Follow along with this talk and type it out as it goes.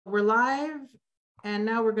we're live, and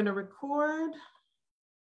now we're going to record.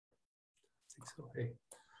 So, hey,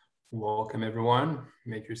 welcome everyone.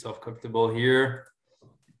 Make yourself comfortable here.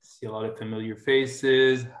 See a lot of familiar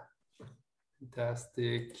faces.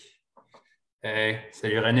 Fantastic. Hey,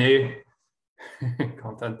 salut René.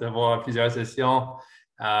 Content de te voir à plusieurs sessions.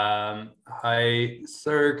 Hi,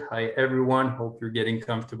 Cirque. Hi, everyone. Hope you're getting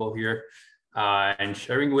comfortable here and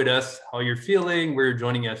sharing with us how you're feeling, where you're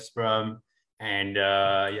joining us from. And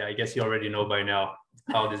yeah, I guess you already know by now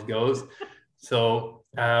how this goes. So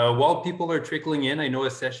while people are trickling in, I know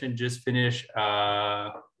a session just finished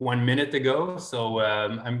 1 minute ago. So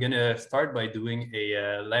I'm going to start by doing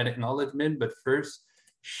a land acknowledgement, but first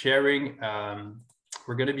sharing,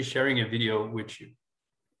 we're going to be sharing a video with you.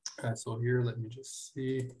 So here, let me just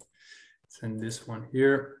see. It's in this one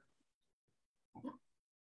here.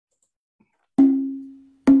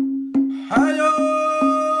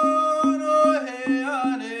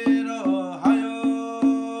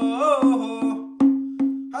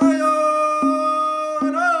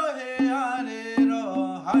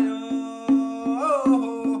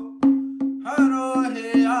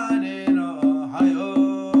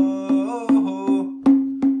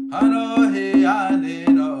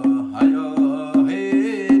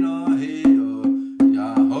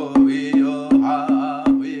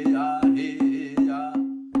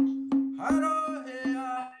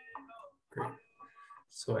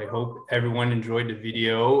 So I hope everyone enjoyed the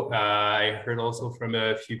video. I heard also from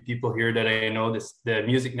a few people here that I know the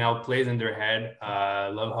music now plays in their head.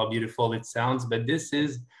 Love how beautiful it sounds. But this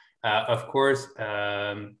is, of course,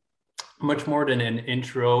 much more than an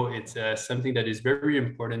intro. It's something that is very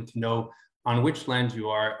important to know on which land you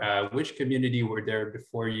are, which community were there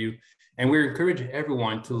before you. And we encourage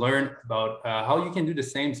everyone to learn about how you can do the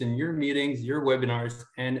same in your meetings, your webinars,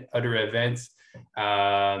 and other events.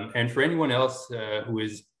 And for anyone else who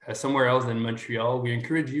is somewhere else than Montreal, we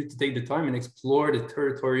encourage you to take the time and explore the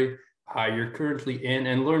territory you're currently in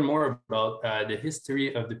and learn more about the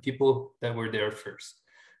history of the people that were there first.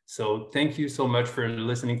 So thank you so much for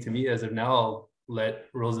listening to me. As of now, I'll let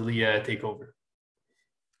Rosalie take over.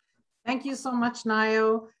 Thank you so much,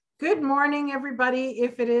 Nayo. Good morning, everybody.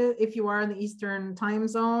 If you are in the Eastern time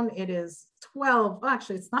zone, it is 12. Oh,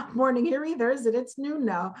 actually, it's not morning here either, is it? It's noon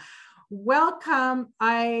now. Welcome.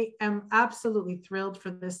 I am absolutely thrilled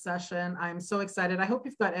for this session. I'm so excited. I hope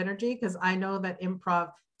you've got energy because I know that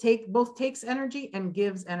improv both takes energy and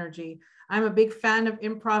gives energy. I'm a big fan of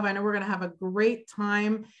improv. I know we're going to have a great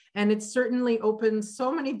time, and it's certainly opened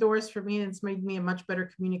so many doors for me, and it's made me a much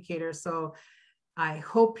better communicator. So I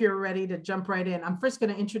hope you're ready to jump right in. I'm first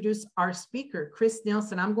going to introduce our speaker, Chris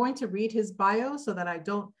Nielson. I'm going to read his bio so that I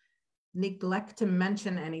don't neglect to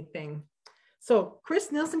mention anything. So Chris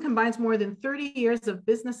Nielson combines more than 30 years of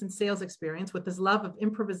business and sales experience with his love of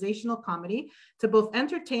improvisational comedy to both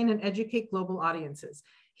entertain and educate global audiences.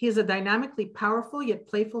 He is a dynamically powerful yet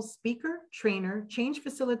playful speaker, trainer, change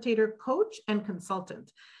facilitator, coach, and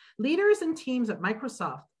consultant. Leaders and teams at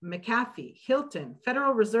Microsoft, McAfee, Hilton,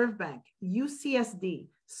 Federal Reserve Bank, UCSD,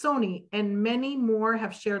 Sony, and many more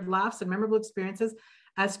have shared laughs and memorable experiences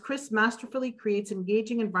as Chris masterfully creates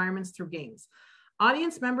engaging environments through games.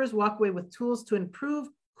 Audience members walk away with tools to improve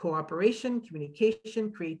cooperation,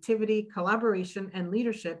 communication, creativity, collaboration, and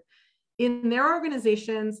leadership in their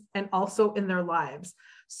organizations and also in their lives.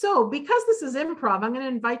 So because this is improv, I'm going to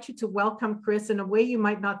invite you to welcome Chris in a way you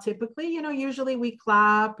might not typically. You know, usually we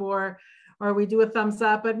clap or we do a thumbs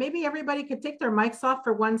up, but maybe everybody could take their mics off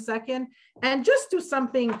for 1 second and just do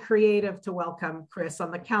something creative to welcome Chris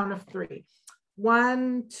on the count of 3.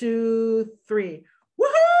 1, 2, 3. Woohoo!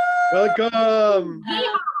 Welcome.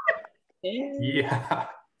 Yeah.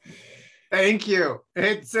 Thank you.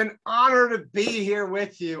 It's an honor to be here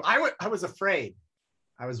with you. I was afraid.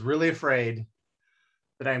 I was really afraid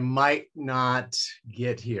that I might not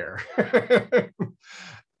get here.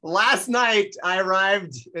 Last night, I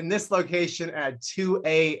arrived in this location at 2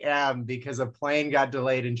 a.m. because a plane got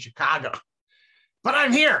delayed in Chicago. But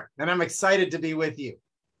I'm here and I'm excited to be with you.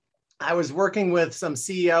 I was working with some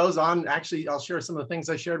CEOs on, actually, I'll share some of the things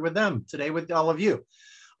I shared with them today with all of you.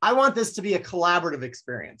 I want this to be a collaborative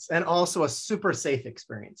experience and also a super safe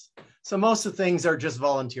experience. So most of the things are just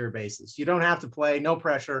volunteer basis. You don't have to play, no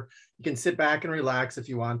pressure. You can sit back and relax if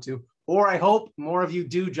you want to, or I hope more of you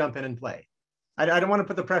do jump in and play. I don't want to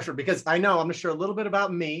put the pressure because I know I'm going to share a little bit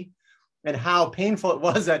about me and how painful it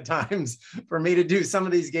was at times for me to do some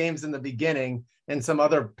of these games in the beginning and some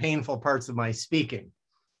other painful parts of my speaking.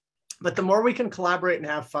 But the more we can collaborate and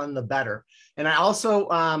have fun, the better. And I also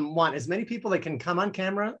want as many people that can come on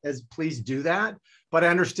camera as please do that. But I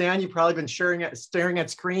understand you've probably been staring at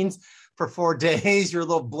screens for 4 days. You're a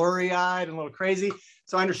little blurry-eyed and a little crazy.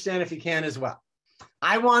 So I understand if you can as well.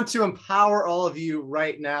 I want to empower all of you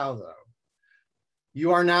right now, though.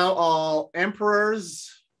 You are now all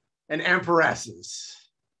emperors and empresses.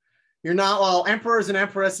 You're now all emperors and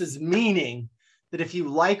empresses, meaning that if you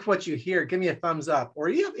like what you hear, give me a thumbs up. Or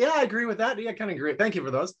yeah, I agree with that. Yeah, I kind of agree. Thank you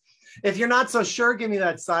for those. If you're not so sure, give me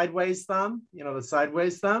that sideways thumb, you know, the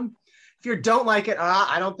sideways thumb. If you don't like it,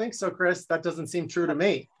 I don't think so, Chris. That doesn't seem true to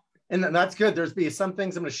me. And that's good. There's be some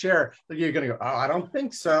things I'm going to share that you're going to go, oh, I don't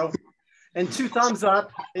think so. And 2 thumbs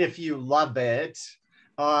up if you love it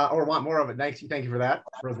or want more of it. Thank you for that,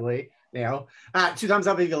 Rosalie. You know, 2 thumbs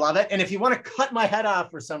up if you love it. And if you want to cut my head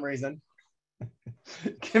off for some reason,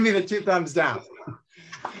 give me the 2 thumbs down.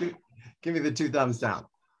 Give me the 2 thumbs down.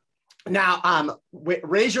 Now,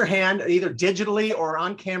 raise your hand either digitally or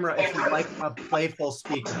on camera if you like a playful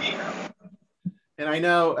speaker. And I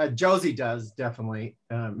know Josie does, definitely.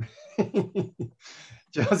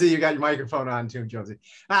 Josie, you got your microphone on too, Josie.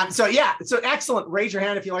 So excellent. Raise your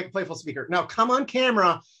hand if you like a playful speaker. Now come on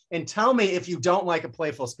camera and tell me if you don't like a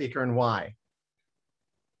playful speaker and why.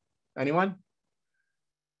 Anyone?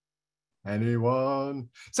 Anyone?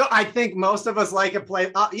 So I think most of us like a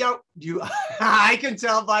play. I can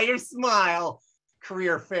tell by your smile,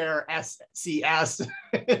 career fair SCS,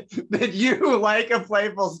 that you like a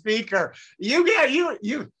playful speaker. You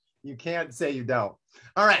can't say you don't.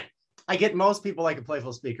 All right. I get most people like a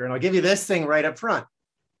playful speaker, and I'll give you this thing right up front.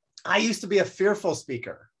 I used to be a fearful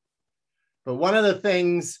speaker, but one of the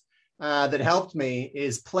things that helped me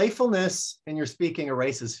is playfulness in your speaking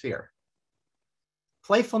erases fear.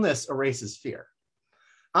 Playfulness erases fear.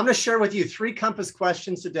 I'm going to share with you 3 compass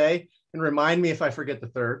questions today, and remind me if I forget the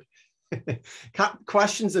third.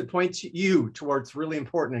 Questions that point you towards really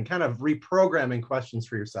important and kind of reprogramming questions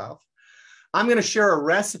for yourself. I'm going to share a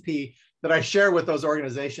recipe that I share with those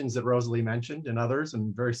organizations that Rosalie mentioned and others,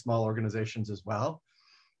 and very small organizations as well.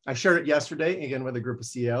 I shared it yesterday, again, with a group of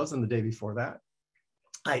CEOs, and the day before that.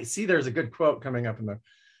 I see there's a good quote coming up in the,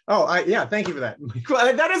 yeah, thank you for that.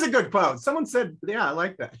 That is a good quote. Someone said, yeah, I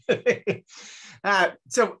like that.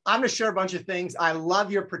 So I'm going to share a bunch of things. I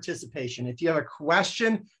love your participation. If you have a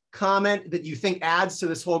question, comment that you think adds to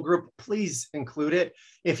this whole group, please include it.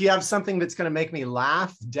 If you have something that's going to make me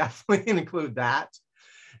laugh, definitely include that.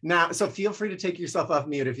 Now, so feel free to take yourself off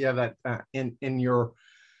mute if you have that in your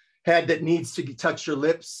head that needs to touch your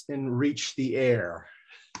lips and reach the air.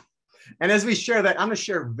 And as we share that, I'm going to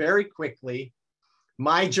share very quickly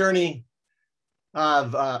my journey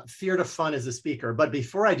of fear to fun as a speaker. But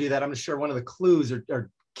before I do that, I'm going to share one of the clues or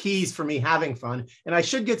keys for me having fun. And I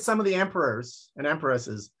should get some of the emperors and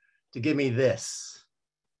empresses to give me this.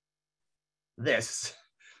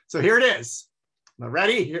 So here it is.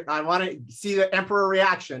 Ready? Here, I want to see the emperor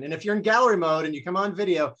reaction. And if you're in gallery mode and you come on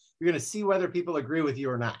video, you're going to see whether people agree with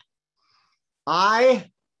you or not.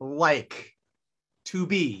 I like to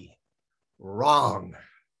be wrong.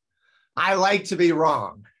 I like to be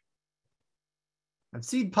wrong. I've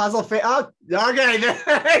seen puzzle face. Oh, okay.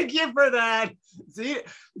 Thank you for that.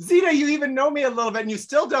 Zita, you even know me a little bit and you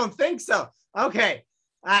still don't think so. Okay.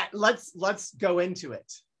 Let's go into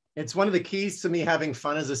it. It's one of the keys to me having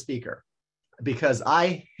fun as a speaker, because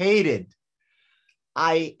I hated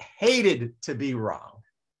to be wrong.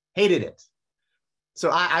 Hated it.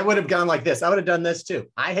 So I would have gone like this. I would have done this too.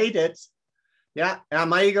 I hate it. Yeah. And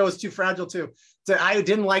my ego is too fragile too. So I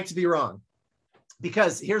didn't like to be wrong,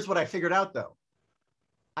 because here's what I figured out though.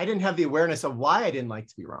 I didn't have the awareness of why I didn't like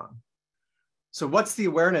to be wrong. So what's the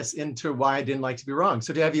awareness into why I didn't like to be wrong?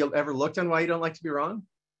 So have you ever looked on why you don't like to be wrong?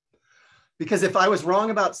 Because if I was wrong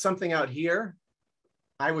about something out here,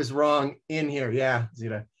 I was wrong in here. Yeah,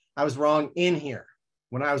 Zita. I was wrong in here.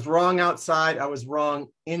 When I was wrong outside, I was wrong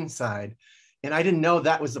inside. And I didn't know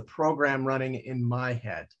that was the program running in my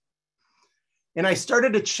head. And I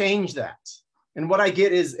started to change that. And what I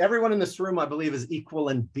get is everyone in this room, I believe, is equal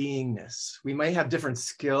in beingness. We may have different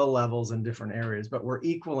skill levels in different areas, but we're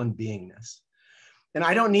equal in beingness. And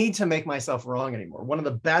I don't need to make myself wrong anymore. One of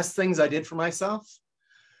the best things I did for myself,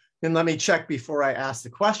 and let me check before I ask the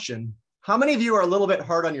question, how many of you are a little bit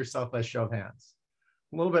hard on yourself by show of hands?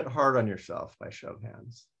 A little bit hard on yourself by show of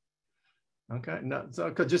hands. Okay, no, so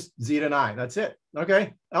just Zita and I, that's it.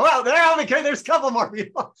 Okay, oh, well, there's a couple more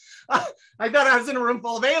people. I thought I was in a room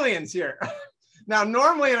full of aliens here. Now,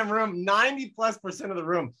 normally in a room, 90+% of the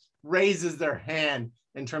room raises their hand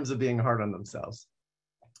in terms of being hard on themselves.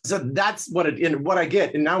 So that's what I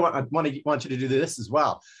get. And now I want you to do this as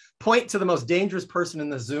well. Point to the most dangerous person in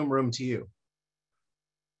the Zoom room to you.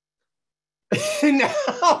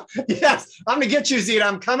 Now, yes, I'm going to get you, Zita.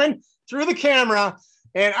 I'm coming through the camera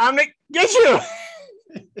and I'm going to get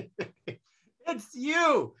you. It's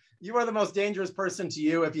you. You are the most dangerous person to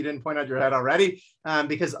you if you didn't point out your head already,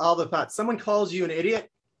 because all the thoughts, someone calls you an idiot,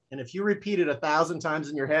 and if you repeat it 1,000 times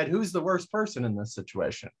in your head, who's the worst person in this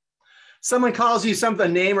situation? Someone calls you something, a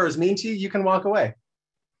name, or is mean to you, you can walk away.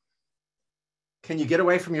 Can you get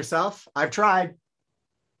away from yourself? I've tried,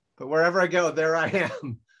 but wherever I go, there I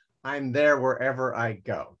am. I'm there wherever I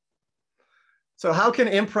go. So how can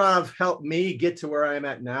improv help me get to where I am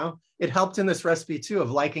at now? It helped in this recipe too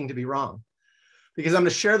of liking to be wrong, because I'm going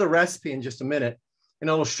to share the recipe in just a minute, and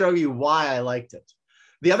it'll show you why I liked it.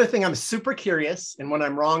 The other thing, I'm super curious, and when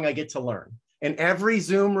I'm wrong, I get to learn. In every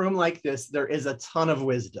Zoom room like this, there is a ton of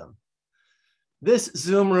wisdom. This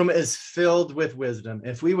Zoom room is filled with wisdom.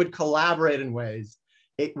 If we would collaborate in ways,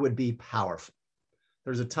 it would be powerful.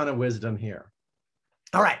 There's a ton of wisdom here.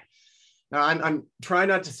 All right. Now, I'm trying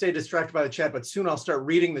not to stay distracted by the chat, but soon I'll start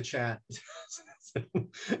reading the chat.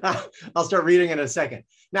 I'll start reading in a second.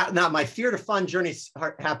 Now, my fear to fun journey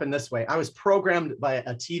happened this way. I was programmed by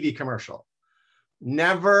a TV commercial.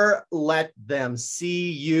 Never let them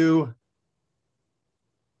see you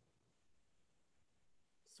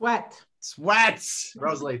sweat.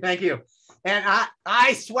 Rosalie, thank you. And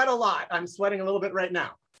I sweat a lot. I'm sweating a little bit right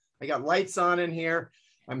now. I got lights on in here.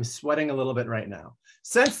 I'm sweating a little bit right now.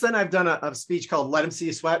 Since then, I've done a speech called Let Them See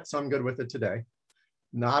You Sweat, so I'm good with it today.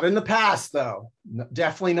 Not in the past, though.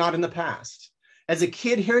 Definitely not in the past. As a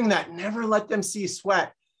kid, hearing that, never let them see you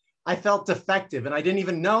sweat, I felt defective, and I didn't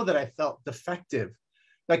even know that I felt defective.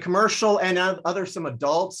 That commercial and some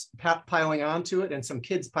adults piling onto it and some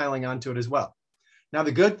kids piling onto it as well. Now,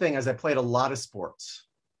 the good thing is I played a lot of sports.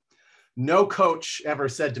 No coach ever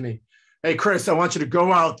said to me, hey, Chris, I want you to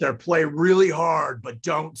go out there, play really hard, but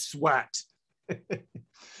don't sweat.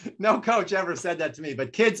 No coach ever said that to me,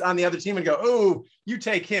 but kids on the other team would go, oh, you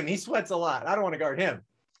take him. He sweats a lot. I don't want to guard him.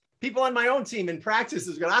 People on my own team in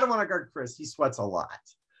practices go, I don't want to guard Chris. He sweats a lot.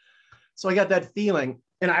 So I got that feeling,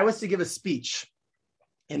 and I was to give a speech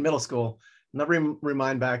in middle school. Let me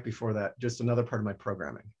remind back before that, just another part of my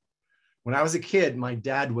programming. When I was a kid, my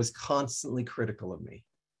dad was constantly critical of me.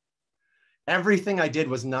 Everything I did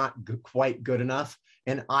was not quite good enough,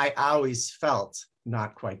 and I always felt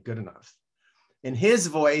not quite good enough. And his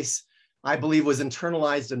voice, I believe, was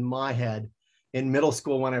internalized in my head in middle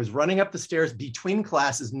school when I was running up the stairs between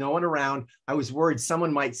classes, no one around. I was worried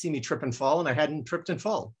someone might see me trip and fall, and I hadn't tripped and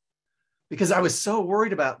fallen because I was so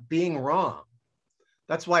worried about being wrong.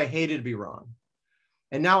 That's why I hated to be wrong.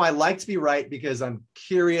 And now I like to be right because I'm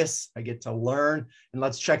curious, I get to learn. And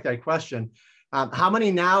let's check that question. How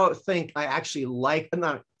many now think I actually like,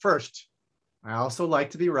 first, I also like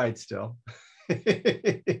to be right still.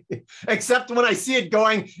 Except when I see it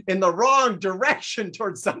going in the wrong direction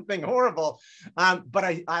towards something horrible. But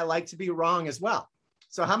I like to be wrong as well.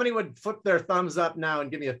 So how many would flip their thumbs up now and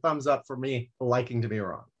give me a thumbs up for me liking to be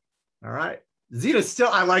wrong? All right. Zita's still,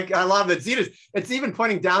 I love that. Zita's, it's even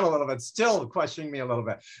pointing down a little bit, still questioning me a little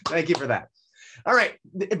bit. Thank you for that. All right.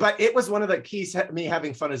 But it was one of the keys to me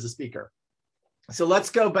having fun as a speaker. So let's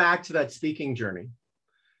go back to that speaking journey.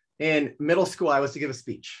 In middle school, I was to give a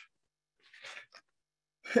speech.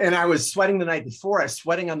 And I was sweating the night before. I was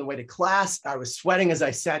sweating on the way to class. I was sweating as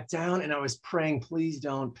I sat down, and I was praying, please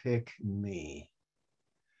don't pick me.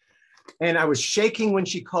 And I was shaking when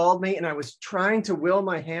she called me, and I was trying to will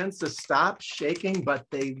my hands to stop shaking, but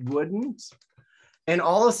they wouldn't. And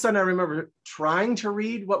all of a sudden, I remember trying to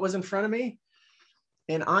read what was in front of me,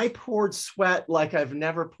 and I poured sweat like I've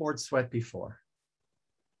never poured sweat before.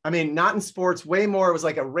 I mean, not in sports, way more. It was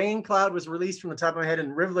like a rain cloud was released from the top of my head,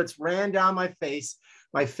 and rivulets ran down my face.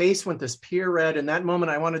 My face went this pure red. In that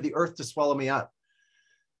moment, I wanted the earth to swallow me up.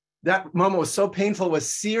 That moment was so painful,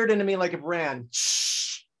 was seared into me like a brand,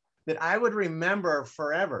 that I would remember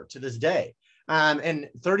forever to this day. And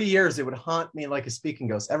 30 years, it would haunt me like a speaking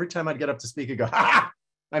ghost. Every time I'd get up to speak, I'd go, ha,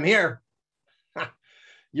 I'm here.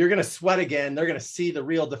 You're going to sweat again. They're going to see the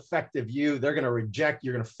real defective you. They're going to reject,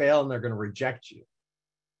 you're going to fail, and they're going to reject you.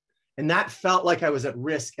 And that felt like I was at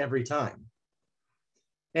risk every time.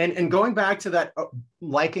 And going back to that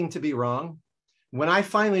liking to be wrong, when I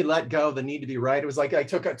finally let go of the need to be right, it was like I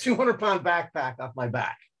took a 200-pound backpack off my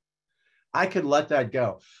back. I could let that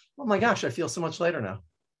go. Oh my gosh, I feel so much lighter now.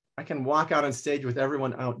 I can walk out on stage with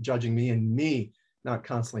everyone out judging me and me not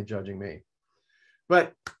constantly judging me.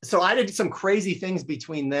 But so I did some crazy things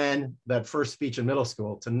between then, that first speech in middle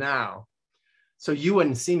school, to now. So you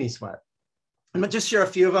wouldn't see me sweat. I'm going to just share a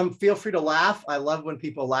few of them. Feel free to laugh. I love when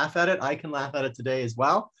people laugh at it. I can laugh at it today as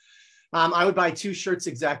well. I would buy 2 shirts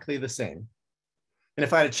exactly the same. And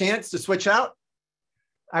if I had a chance to switch out,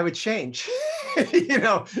 I would change, you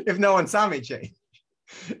know, if no one saw me change.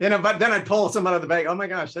 But then I'd pull some out of the bag. Oh my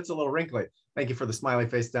gosh, that's a little wrinkly. Thank you for the smiley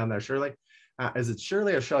face down there, Shirley. Is it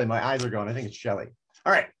Shirley or Shelly? My eyes are going. I think it's Shelly.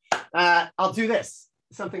 All right. I'll do this.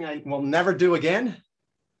 Something I will never do again.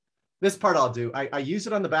 This part I'll do. I use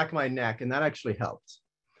it on the back of my neck, and that actually helped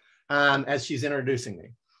as she's introducing me.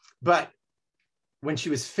 But when she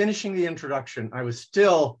was finishing the introduction, I was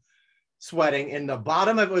still sweating, and the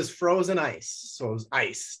bottom of it was frozen ice. So it was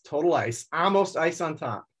ice, total ice, almost ice on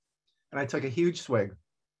top. And I took a huge swig.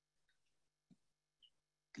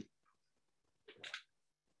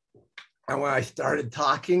 And when I started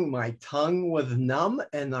talking, my tongue was numb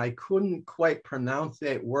and I couldn't quite pronounce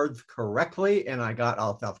the words correctly. And I got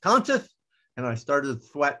all self-conscious and I started to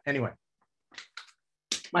sweat. Anyway,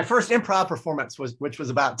 my first improv performance which was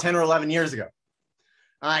about 10 or 11 years ago.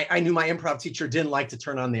 I knew my improv teacher didn't like to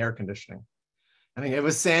turn on the air conditioning. I mean, it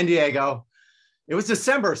was San Diego. It was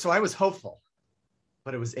December, so I was hopeful.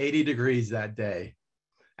 But it was 80 degrees that day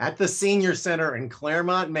at the senior center in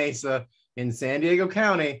Claremont Mesa in San Diego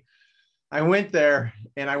County. I went there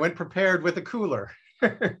and I went prepared with a cooler.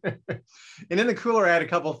 And in the cooler, I had a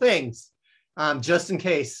couple things just in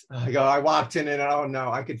case. I walked in and oh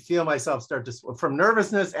no, I could feel myself start to, from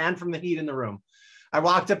nervousness and from the heat in the room. I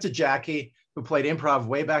walked up to Jackie, who played improv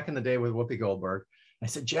way back in the day with Whoopi Goldberg. I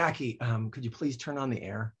said, Jackie, could you please turn on the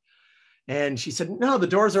air? And she said, no, the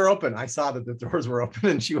doors are open. I saw that the doors were open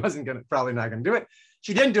and she wasn't probably not gonna do it.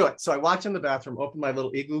 She didn't do it. So I walked in the bathroom, opened my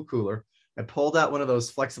little igloo cooler. I pulled out one of those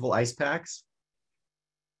flexible ice packs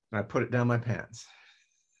and I put it down my pants.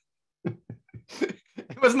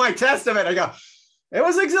 It was my test of it. I go, it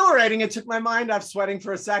was exhilarating. It took my mind off sweating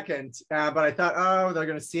for a second, but I thought, oh, they're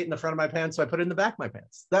going to see it in the front of my pants. So I put it in the back of my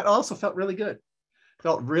pants. That also felt really good.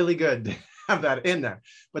 Felt really good to have that in there.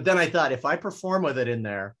 But then I thought, if I perform with it in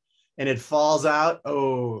there and it falls out,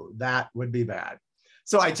 oh, that would be bad.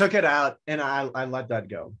 So I took it out and I let that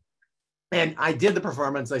go. And I did the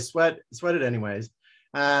performance. I sweated anyways.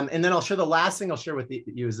 And then I'll share the last thing I'll share with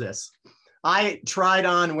you is this. I tried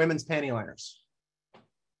on women's panty liners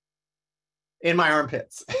in my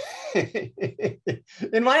armpits.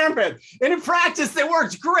 In my armpits. And in practice, they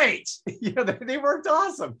worked great. You know, they worked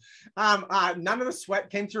awesome. None of the sweat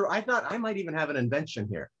came through. I thought I might even have an invention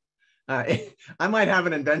here. I might have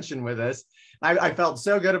an invention with this. I felt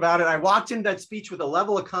so good about it. I walked into that speech with a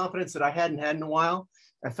level of confidence that I hadn't had in a while.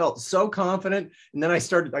 I felt so confident. And then I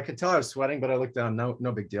could tell I was sweating, but I looked down,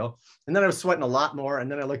 no big deal. And then I was sweating a lot more.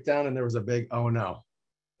 And then I looked down and there was a big, oh no.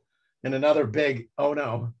 And another big, oh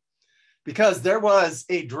no. Because there was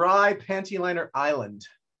a dry panty liner island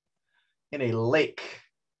in a lake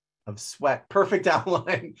of sweat, perfect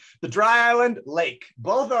outline. The dry island, lake,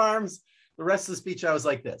 both arms. The rest of the speech, I was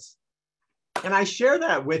like this. And I share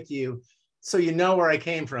that with you so you know where I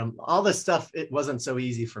came from. All this stuff, it wasn't so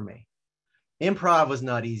easy for me. Improv was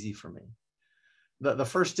not easy for me. The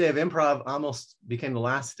first day of improv almost became the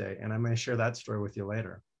last day, and I'm going to share that story with you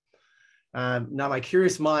later. Now, my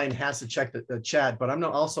curious mind has to check the chat, but I'm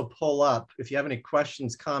going to also pull up. If you have any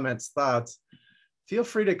questions, comments, thoughts, feel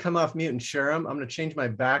free to come off mute and share them. I'm going to change my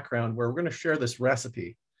background where we're going to share this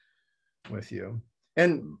recipe with you.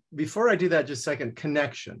 And before I do that, just a second,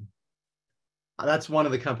 connection. That's one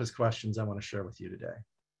of the compass questions I want to share with you today.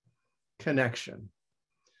 Connection.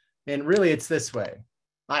 And really, it's this way.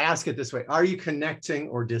 I ask it this way. Are you connecting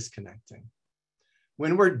or disconnecting?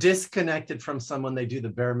 When we're disconnected from someone, they do the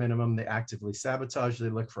bare minimum. They actively sabotage. They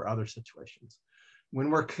look for other situations.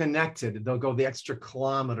 When we're connected, they'll go the extra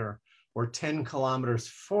kilometer or 10 kilometers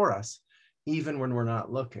for us, even when we're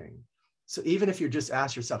not looking. So even if you just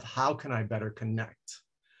ask yourself, how can I better connect?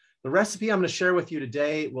 The recipe I'm going to share with you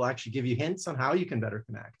today will actually give you hints on how you can better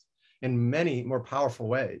connect in many more powerful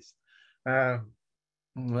ways.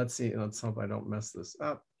 Let's see. Let's hope I don't mess this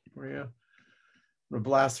up for you. I'm going to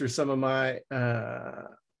blast through some of my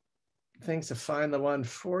things to find the one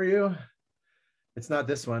for you. It's not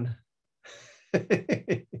this one.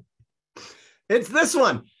 It's this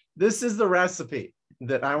one. This is the recipe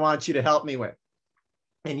that I want you to help me with.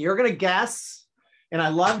 And you're going to guess. And I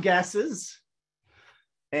love guesses.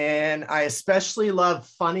 And I especially love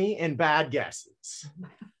funny and bad guesses.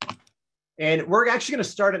 And we're actually going to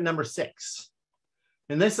start at number 6.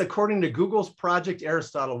 And this, according to Google's Project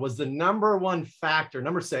Aristotle, was the #1 factor,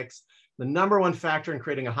 number 6, the #1 factor in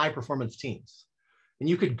creating a high-performance teams. And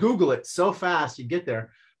you could Google it so fast you get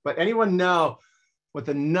there. But anyone know what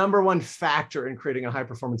the #1 factor in creating a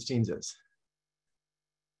high-performance teams is?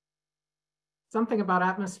 Something about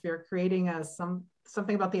atmosphere, creating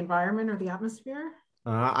something about the environment or the atmosphere.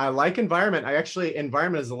 I like environment.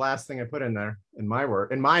 Environment is the last thing I put in there in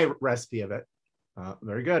my recipe of it.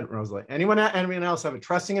 Very good, Rosalie. Anyone else have a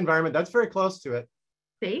trusting environment? That's very close to it.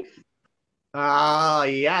 Safe?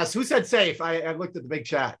 Yes. Who said safe? I looked at the big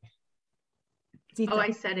chat. Zita. Oh,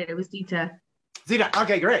 I said it. It was Dita. Zita.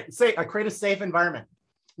 Okay, great. Create a safe environment.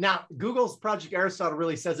 Now, Google's Project Aristotle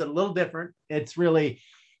really says it a little different. It's really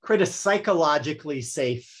create a psychologically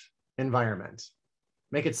safe environment.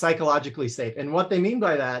 Make it psychologically safe. And what they mean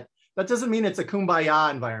by that, that doesn't mean it's a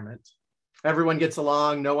kumbaya environment. Everyone gets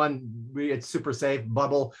along. No one, it's super safe,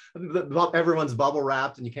 everyone's bubble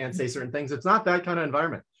wrapped and you can't say certain things. It's not that kind of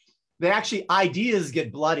environment. Ideas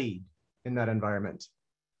get bloodied in that environment.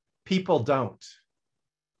 People don't.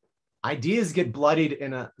 Ideas get bloodied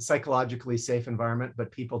in a psychologically safe environment,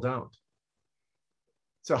 but people don't.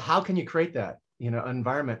 So how can you create that,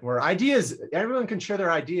 environment where everyone can share their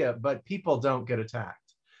idea, but people don't get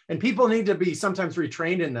attacked? And people need to be sometimes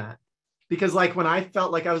retrained in that. Because like when I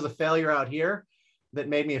felt like I was a failure out here, that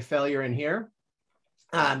made me a failure in here,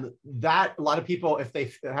 that a lot of people, if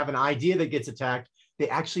they have an idea that gets attacked, they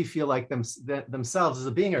actually feel like themselves as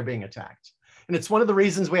a being are being attacked. And it's one of the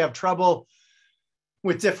reasons we have trouble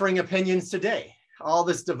with differing opinions today. All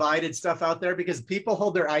this divided stuff out there, because people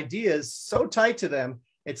hold their ideas so tight to them,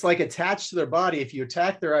 it's like attached to their body. If you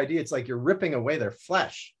attack their idea, it's like you're ripping away their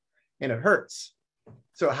flesh and it hurts.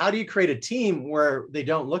 So how do you create a team where they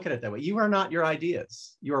don't look at it that way? You are not your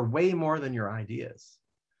ideas. You are way more than your ideas.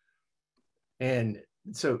 And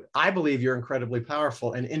so I believe you're incredibly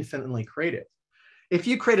powerful and infinitely creative. If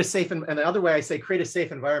you create a safe, and the other way I say create a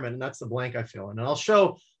safe environment, and that's the blank I fill in. And I'll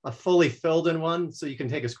show a fully filled in one so you can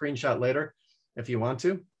take a screenshot later if you want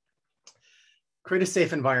to. Create a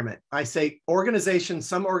safe environment. I say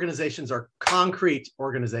some organizations are concrete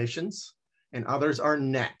organizations and others are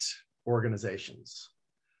net organizations.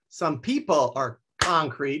 Some people are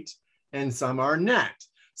concrete and some are net.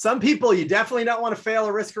 Some people you definitely don't want to fail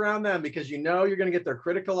or risk around them because you're going to get their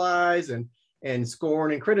critical eyes and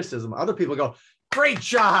scorn and criticism. Other people go, great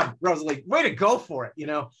job, Rosalie, way to go for it,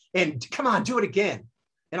 and come on, do it again.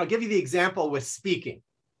 And I'll give you the example with speaking.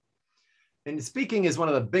 And speaking is one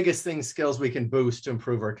of the biggest skills we can boost to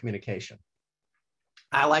improve our communication.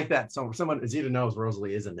 I like that. So someone, Zita knows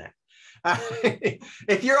Rosalie is a net.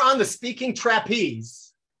 If you're on the speaking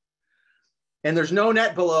trapeze and there's no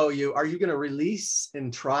net below you, are you going to release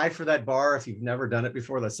and try for that bar if you've never done it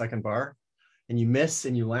before, the second bar, and you miss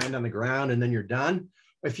and you land on the ground and then you're done?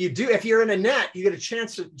 If you're in a net, you get a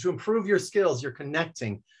chance to improve your skills, your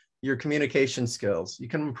connecting, your communication skills. You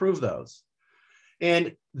can improve those.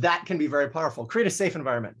 And that can be very powerful. Create a safe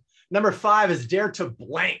environment. Number 5 is dare to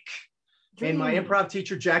blank. And my improv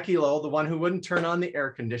teacher, Jackie Lowell, the one who wouldn't turn on the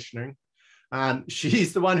air conditioning,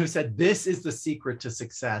 she's the one who said, this is the secret to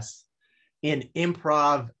success in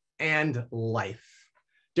improv and life.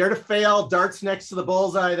 Dare to fail, darts next to the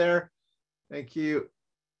bullseye there. Thank you,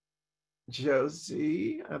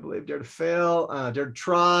 Josie. I believe dare to fail, dare to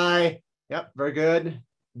try. Yep, very good.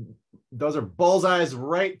 Those are bullseyes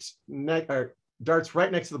darts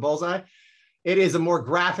right next to the bullseye. It is a more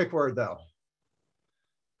graphic word though.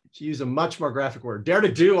 She used a much more graphic word. Dare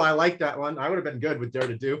to do, I like that one. I would have been good with dare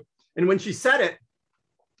to do. And when she said it,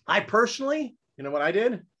 I personally, you know what I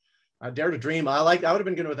did? I dare to dream. I would have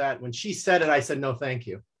been good with that. When she said it, I said, no, thank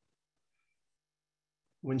you.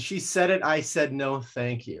 When she said it, I said, no,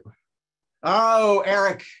 thank you. Oh,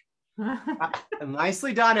 Eric.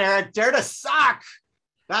 Nicely done, Eric. Dare to suck.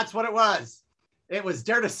 That's what it was. It was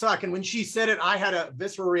dare to suck. And when she said it, I had a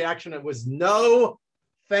visceral reaction. It was no,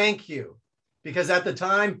 thank you. Because at the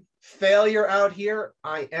time, failure out here,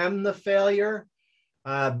 I am the failure.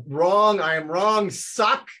 Wrong, I am wrong.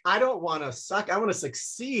 Suck, I don't want to suck. I want to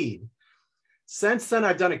succeed. Since then,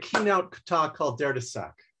 I've done a keynote talk called Dare to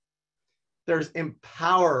Suck. There's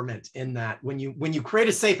empowerment in that when you create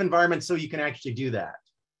a safe environment so you can actually do that.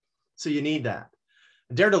 So you need that.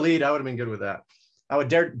 Dare to lead, I would have been good with that. I would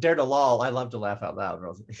dare to loll. I love to laugh out loud,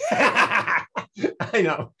 Rosalie. I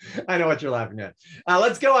know what you're laughing at.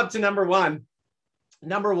 Let's go up to number 1.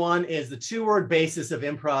 Number 1 is the 2-word basis of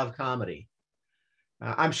improv comedy.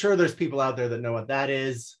 I'm sure there's people out there that know what that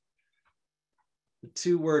is. The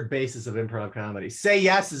 2-word basis of improv comedy. Say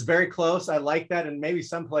yes is very close. I like that. And maybe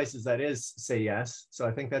some places that is say yes. So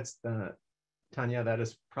I think that's, Tanya, that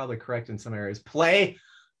is probably correct in some areas. Play.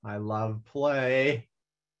 I love play.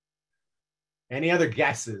 Any other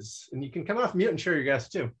guesses? And you can come off mute and share your guess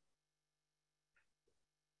too.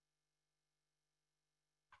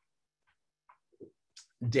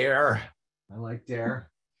 Dare. I like dare.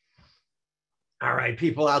 All right,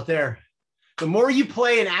 people out there. The more you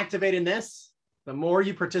play and activate in this, the more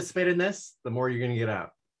you participate in this, the more you're going to get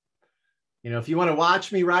out. If you want to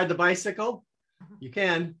watch me ride the bicycle, you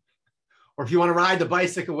can. Or if you want to ride the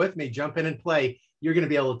bicycle with me, jump in and play, you're going to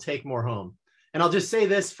be able to take more home. And I'll just say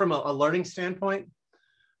this from a learning standpoint.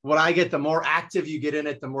 What I get, the more active you get in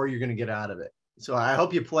it, the more you're going to get out of it. So I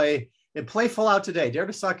hope you play full out today. Dare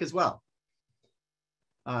to suck as well.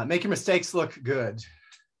 Make your mistakes look good.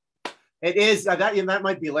 It is that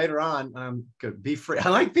might be later on. Good. Be free. I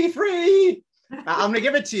like be free. I'm going to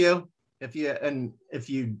give it to you. If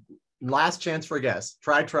you last chance for a guess.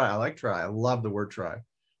 Try. I like try. I love the word try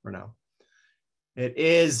for now. It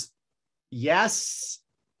is yes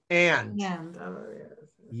and.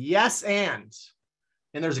 Yes and.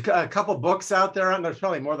 And there's a couple books out there. And there's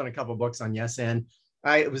probably more than a couple books on yes and.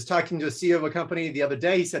 I was talking to a CEO of a company the other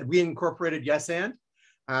day. He said, we incorporated yes and.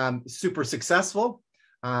 Super successful.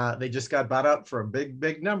 They just got bought up for a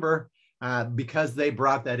big number because they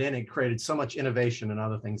brought that in and created so much innovation and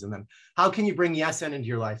other things. And then how can you bring yes and into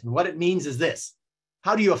your life? And what it means is this.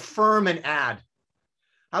 How do you affirm and add?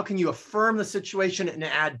 How can you affirm the situation and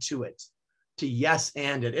add to it? To yes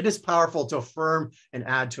and it. It is powerful to affirm and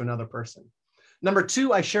add to another person. Number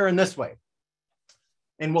two, I share in this way.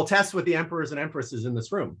 And we'll test with the emperors and empresses in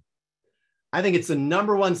this room. I think it's the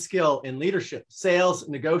number one skill in leadership, sales,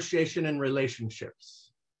 negotiation, and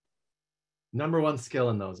relationships. Number one skill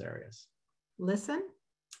in those areas. Listen.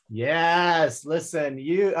 Yes, listen.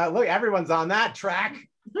 You look, everyone's on that track.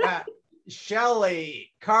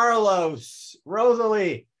 Shelley, Carlos,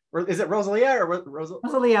 Rosalie. Is it Rosalia or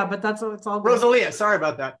Rosalia? But that's what it's all. Rosalia. Sorry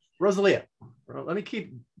about that. Rosalia. Let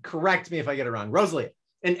me correct me if I get it wrong. Rosalia.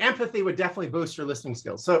 And empathy would definitely boost your listening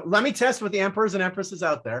skills. So let me test with the emperors and empresses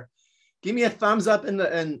out there. Give me a thumbs up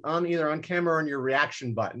on either on camera or on your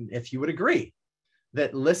reaction button if you would agree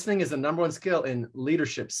that listening is the number one skill in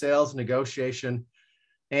leadership, sales, negotiation,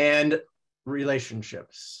 and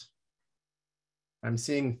relationships. I'm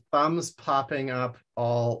seeing thumbs popping up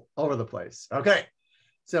all over the place. Okay,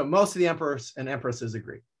 so most of the emperors and empresses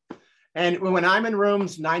agree. And when I'm in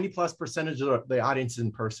rooms, 90+% of the audience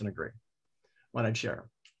in person agree when I share.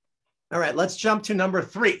 All right, let's jump to number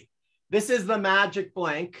 3. This is the magic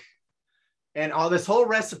blank. And this whole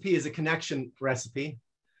recipe is a connection recipe.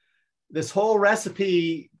 This whole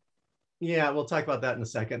recipe, yeah, we'll talk about that in a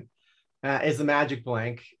second, is the magic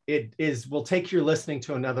blank. Will take your listening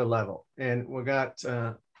to another level. And we got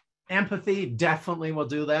empathy, definitely will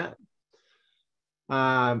do that.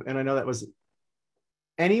 And I know that was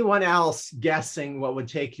anyone else guessing what would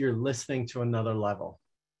take your listening to another level?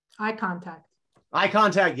 Eye contact. Eye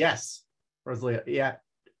contact, yes. Rosalia, yeah.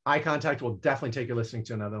 Eye contact will definitely take your listening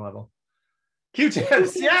to another level.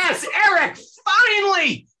 Q-tips, yes, Eric,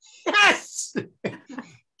 finally, yes.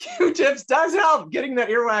 Q-tips does help getting that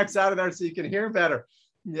earwax out of there so you can hear better.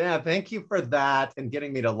 Yeah, thank you for that and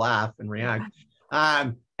getting me to laugh and react.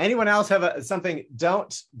 Anyone else have something?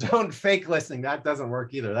 Don't fake listening. That doesn't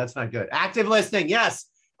work either. That's not good. Active listening, yes.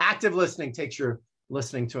 Active listening takes your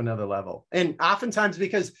listening to another level. And oftentimes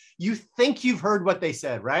because you think you've heard what they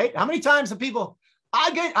said, right? How many times have people,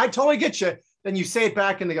 I totally get you. Then you say it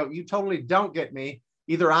back and they go, you totally don't get me.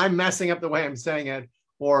 Either I'm messing up the way I'm saying it,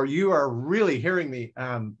 or you are really hearing me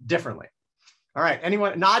differently. All right,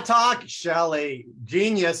 anyone, not talk, Shelley,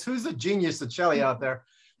 genius. Who's the genius of Shelley out there?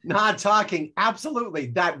 Not talking, absolutely.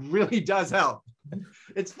 That really does help.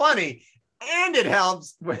 It's funny, and it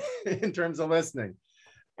helps in terms of listening.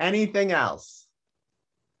 Anything else?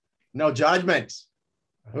 No judgment.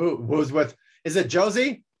 Who's with, is it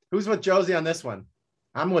Josie? Who's with Josie on this one?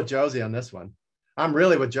 I'm with Josie on this one. I'm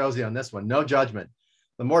really with Josie on this one. No judgment.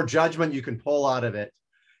 The more judgment you can pull out of it.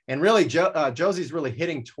 And really, Josie's really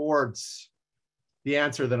hitting towards the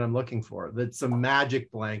answer that I'm looking for. That's a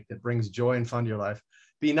magic blank that brings joy and fun to your life.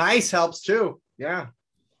 Be nice helps too. Yeah.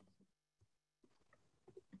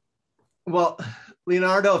 Well,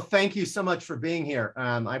 Leonardo, thank you so much for being here.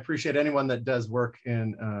 I appreciate anyone that does work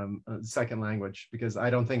in a second language, because I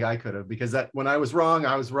don't think I could have, because when I was wrong,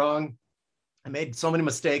 I was wrong. I made so many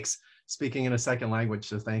mistakes speaking in a second language.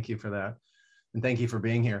 So thank you for that. And thank you for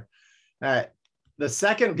being here. The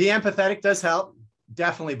second, be empathetic does help.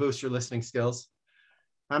 Definitely boost your listening skills.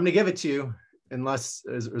 I'm going to give it to you, unless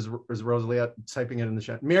is Rosalie typing it in the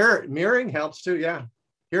chat. Mirroring helps too. Yeah.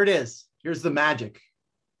 Here it is. Here's the magic.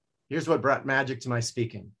 Here's what brought magic to my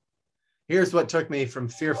speaking. Here's what took me from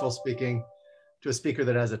fearful speaking to a speaker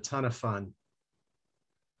that has a ton of fun.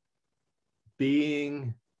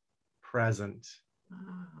 Being present.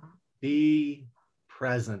 Be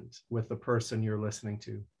present with the person you're listening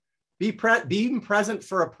to. Being present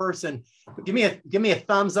for a person. Give me a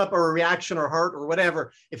thumbs up or a reaction or heart or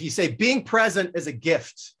whatever if you say being present is a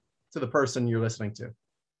gift to the person you're listening to.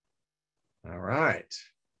 All right.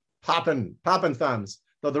 Popping thumbs.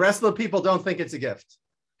 Though the rest of the people don't think it's a gift.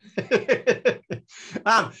 Here,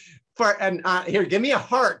 give me a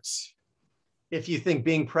heart. if you think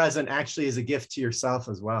being present actually is a gift to yourself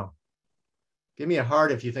as well. Give me a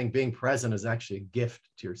heart if you think being present is actually a gift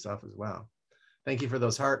to yourself as well. Thank you for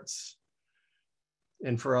those hearts.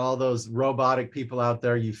 And for all those robotic people out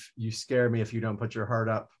there, you scare me if you don't put your heart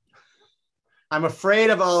up. I'm afraid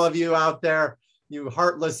of all of you out there, you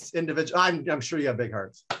heartless individuals. I'm sure you have big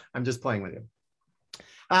hearts. I'm just playing with you.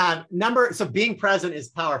 So being present is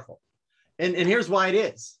powerful. And here's why it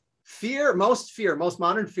is. Most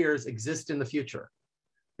modern fears exist in the future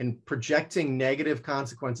and projecting negative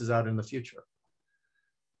consequences out in the future.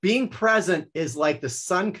 Being present is like the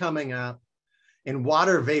sun coming up and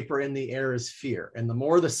water vapor in the air is fear. And the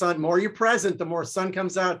more you're present, the more sun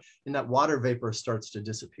comes out and that water vapor starts to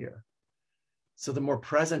disappear. So the more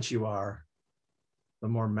present you are, the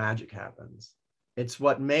more magic happens. It's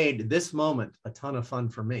what made this moment a ton of fun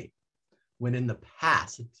for me. When in the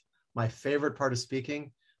past, my favorite part of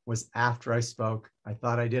speaking was after I spoke. I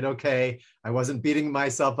thought I did okay. I wasn't beating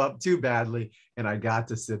myself up too badly, and I got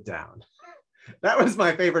to sit down. That was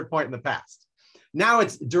my favorite point in the past. Now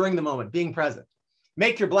it's during the moment, being present.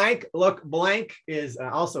 Make your blank look blank is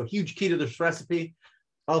also a huge key to this recipe.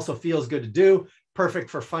 Also feels good to do. Perfect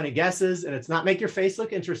for funny guesses. And it's not make your face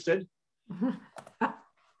look interested.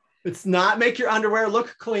 It's not make your underwear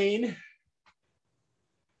look clean.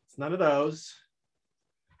 It's none of those.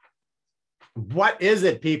 What is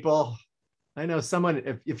it, people? I know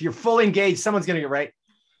someone, if you're fully engaged, someone's going to get right.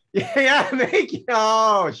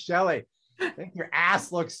 Yeah, Shelly, make your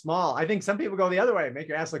ass look small. I think some people go the other way, make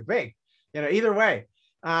your ass look big. Either way.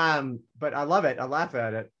 But I love it. I laugh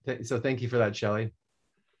at it. So thank you for that, Shelly.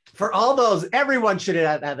 For all those, everyone should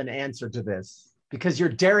have an answer to this because you're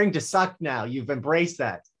daring to suck now. You've embraced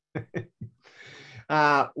that.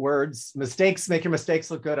 Words, mistakes, make your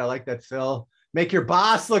mistakes look good. I like that, Phil. Make your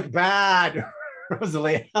boss look bad.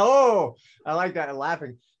 Rosalie. Oh, I like that. I'm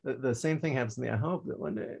laughing. The same thing happens to me. I hope that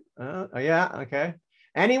one day. Oh, yeah. Okay.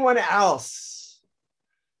 Anyone else?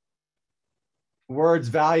 Words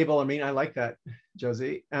valuable. I mean, I like that,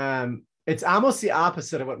 Josie. It's almost the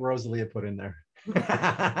opposite of what Rosalie put in there.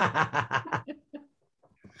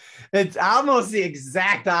 It's almost the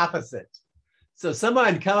exact opposite. So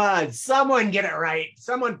someone, come on, someone get it right.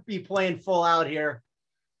 Someone be playing full out here.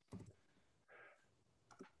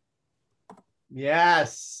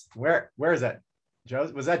 Yes. Where is that?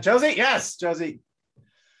 Josie? Was that Josie? Yes, Josie.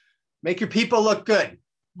 Make your people look good.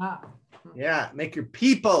 Wow. Yeah, make your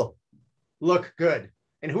people look good.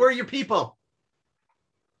 And who are your people?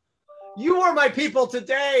 You are my people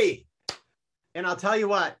today. And I'll tell you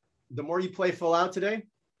what, the more you play full out today,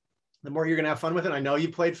 the more you're going to have fun with it. I know you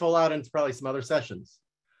played full out in probably some other sessions,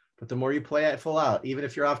 but the more you play it full out, even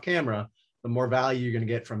if you're off camera, the more value you're going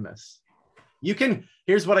to get from this.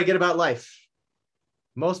 Here's what I get about life.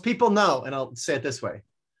 Most people know, and I'll say it this way.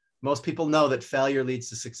 Most people know that failure leads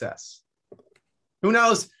to success. Who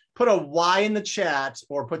knows? Put a Y in the chat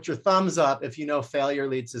or put your thumbs up if you know failure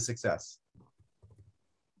leads to success.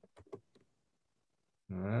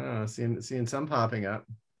 Seeing some popping up.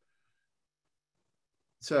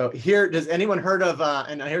 So here, does anyone heard of,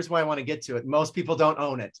 and here's why I want to get to it. Most people don't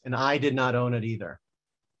own it, and I did not own it either.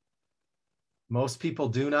 Most people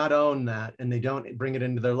do not own that, and they don't bring it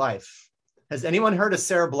into their life. Has anyone heard of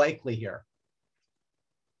Sarah Blakely here?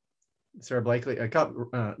 Sarah Blakely,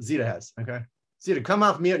 Zita has, okay. Zita, come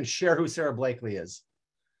off mute and share who Sarah Blakely is.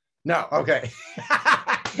 No, okay.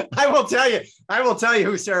 I will tell you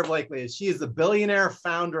who Sarah Blakely is. She is the billionaire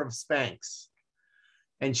founder of Spanx.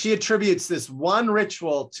 And she attributes this one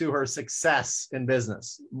ritual to her success in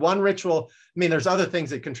business. One ritual, I mean, there's other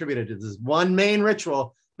things that contributed to this. One main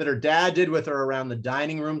ritual that her dad did with her around the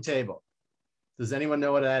dining room table. Does anyone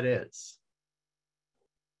know what that is?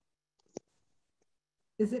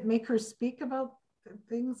 Does it make her speak about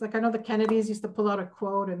things? Like I know the Kennedys used to pull out a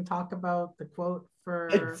quote and talk about the quote for...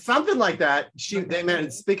 It's something like that. They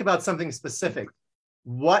meant speak about something specific.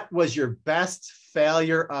 What was your best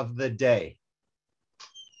failure of the day?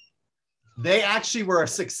 They actually were a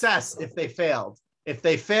success if they failed. If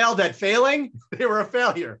they failed at failing, they were a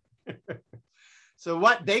failure. So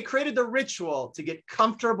what they created the ritual to get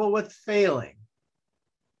comfortable with failing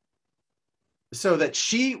so that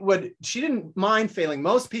she didn't mind failing.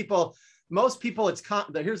 Most people, here's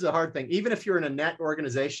the hard thing. Even if you're in a net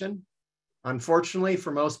organization, unfortunately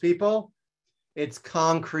for most people, it's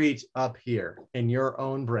concrete up here in your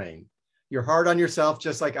own brain. You're hard on yourself,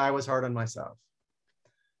 just like I was hard on myself.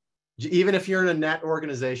 Even if you're in a net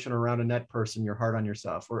organization or around a net person, you're hard on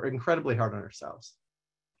yourself. We're incredibly hard on ourselves.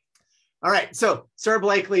 All right, so Sarah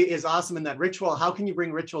Blakely is awesome in that ritual. How can you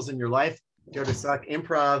bring rituals in your life? Dare to Suck,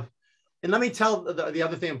 improv. And let me tell the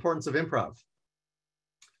other thing, importance of improv.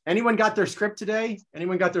 Anyone got their script today?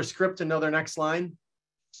 Anyone got their script and know their next line?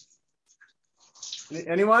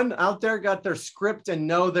 Anyone out there got their script and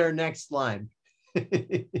know their next line?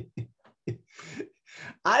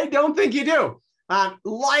 I don't think you do.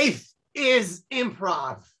 Life is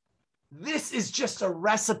improv. This is just a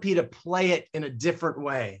recipe to play it in a different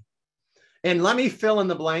way. And let me fill in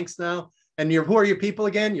the blanks now. And who are your people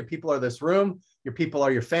again? Your people are this room. Your people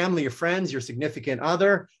are your family, your friends, your significant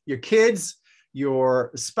other, your kids,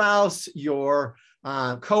 your spouse, your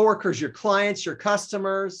coworkers, your clients, your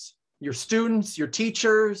customers, your students, your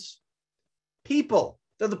teachers. People.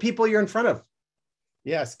 They're the people you're in front of.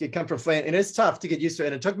 Yes, get comfortable failing. And it's tough to get used to it.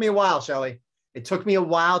 And it took me a while, Shelley. It took me a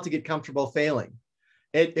while to get comfortable failing.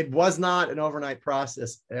 It was not an overnight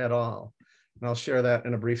process at all. And I'll share that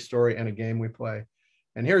in a brief story and a game we play.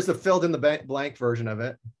 And here's the filled in the blank version of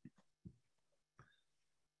it.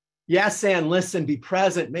 Yes, and listen, be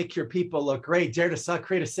present, make your people look great, dare to suck,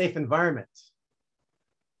 create a safe environment.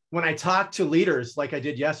 When I talk to leaders like I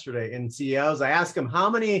did yesterday and CEOs, I ask them, how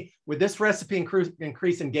many would this recipe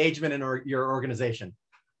increase engagement in your organization?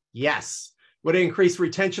 Yes. Would it increase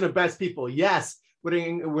retention of best people? Yes. Would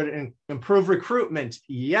it improve recruitment?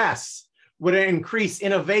 Yes. Would it increase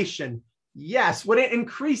innovation? Yes. Would it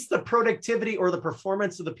increase the productivity or the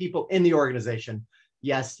performance of the people in the organization?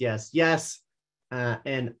 Yes, yes, yes.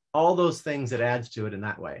 And all those things it adds to it in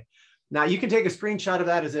that way. Now you can take a screenshot of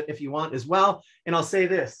that if you want as well. And I'll say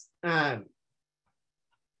this, I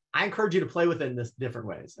encourage you to play with it in this different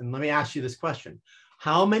ways. And let me ask you this question.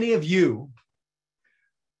 How many of you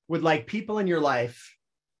would like people in your life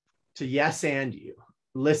to yes and you,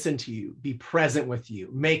 listen to you, be present with you,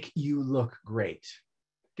 make you look great?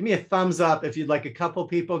 Give me a thumbs up if you'd like a couple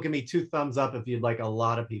people. Give me 2 thumbs up if you'd like a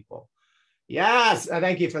lot of people. Yes,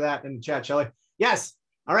 thank you for that in the chat, Shelley. Yes,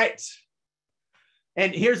 all right.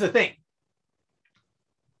 And here's the thing.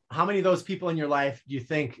 How many of those people in your life do you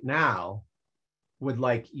think now would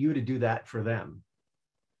like you to do that for them?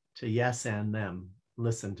 To yes and them,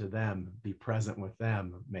 listen to them, be present with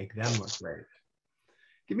them, make them look great.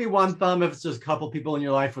 Give me 1 thumb if it's just a couple people in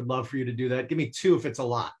your life would love for you to do that. Give me 2 if it's a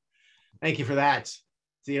lot. Thank you for that.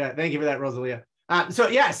 See that? Thank you for that, Rosalia. So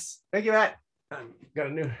yes, thank you for that. Got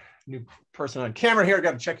a new person on camera here.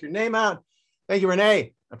 Got to check your name out. Thank you,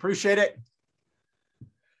 Renee. Appreciate it.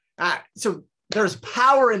 So there's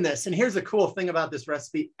power in this. And here's the cool thing about this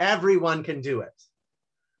recipe. Everyone can do it.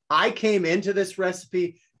 I came into this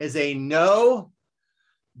recipe as a no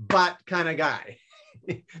but kind of guy.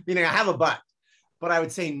 Meaning I have a but I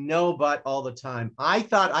would say no but all the time. I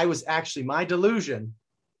thought I was actually, my delusion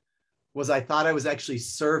was I thought I was actually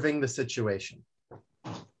serving the situation.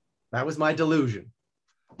 That was my delusion.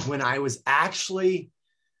 When I was actually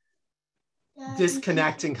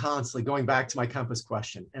disconnecting constantly, going back to my compass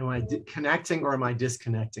question. Am I connecting or am I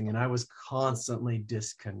disconnecting? And I was constantly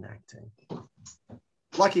disconnecting.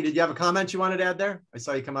 Lucky, did you have a comment you wanted to add there? I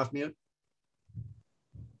saw you come off mute.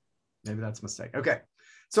 Maybe that's a mistake. Okay.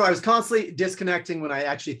 So I was constantly disconnecting when I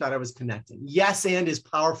actually thought I was connecting. Yes, and is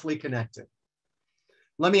powerfully connecting.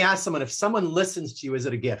 Let me ask someone, if someone listens to you, is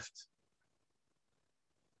it a gift?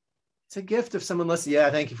 It's a gift if someone listens.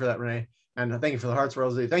 Yeah, thank you for that, Renee. And thank you for the hearts,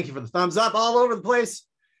 Rosalie. Thank you for the thumbs up all over the place.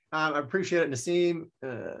 I appreciate it, Nassim.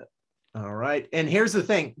 All right. And here's the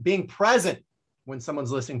thing. Being present when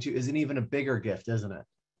someone's listening to you is an even a bigger gift, isn't it?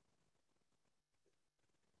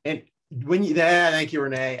 And when you, thank you,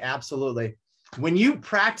 Renee. Absolutely. When you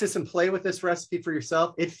practice and play with this recipe for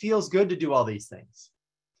yourself, it feels good to do all these things.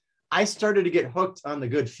 I started to get hooked on the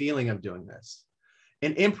good feeling of doing this.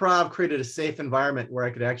 And improv created a safe environment where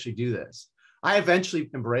I could actually do this. I eventually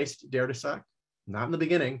embraced Dare to Suck, not in the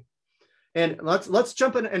beginning. And let's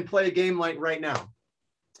jump in and play a game like right now.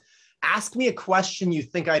 Ask me a question you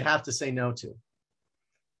think I'd have to say no to.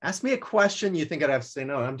 Ask me a question you think I'd have to say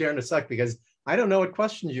no. I'm daring to suck because I don't know what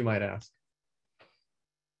questions you might ask.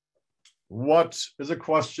 What is a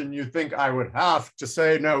question you think I would have to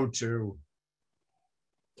say no to?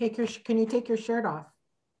 Can you take your shirt off?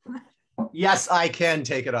 Yes, I can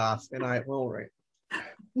take it off, and I will. Right.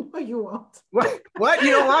 No, you won't. What?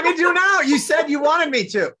 You don't want me to now? You said you wanted me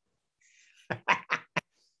to.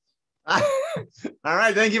 All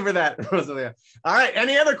right. Thank you for that, Rosalia. All right.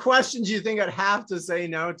 Any other questions you think I'd have to say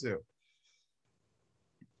no to?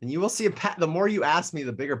 And you will see the more you ask me,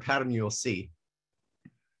 the bigger pattern you'll see.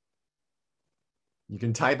 You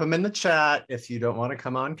can type them in the chat if you don't want to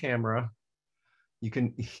come on camera. You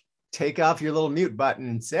can take off your little mute button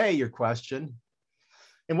and say your question.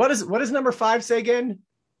 And what does number 5 say again?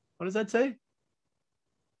 What does that say?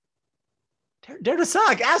 Dare to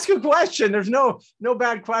suck. Ask a question. There's no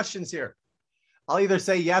bad questions here. I'll either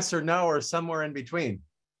say yes or no or somewhere in between.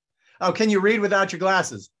 Oh, can you read without your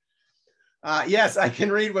glasses? Yes, I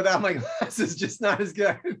can read without my glasses, just not as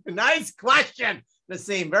good. Nice question,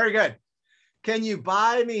 Nassim. Very good. Can you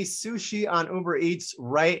buy me sushi on Uber Eats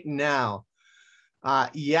right now?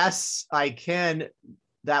 Yes, I can.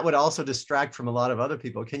 That would also distract from a lot of other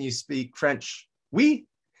people. Can you speak French? Oui.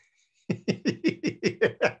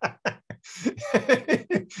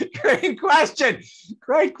 Great question.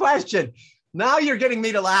 Great question. Now you're getting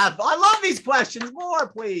me to laugh. I love these questions. More,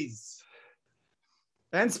 please.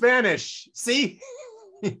 And Spanish. See?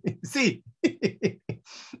 See?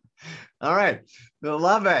 All right. I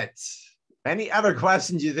love it. Any other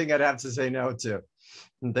questions you think I'd have to say no to?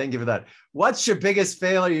 And thank you for that. What's your biggest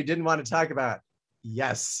failure you didn't want to talk about?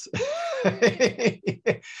 Yes.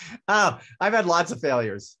 Oh, I've had lots of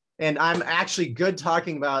failures, and I'm actually good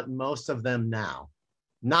talking about most of them now.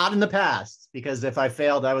 Not in the past, because if I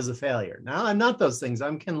failed, I was a failure. Now I'm not those things.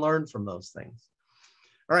 I can learn from those things.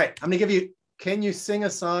 All right, I'm going to give you, can you sing a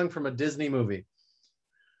song from a Disney movie?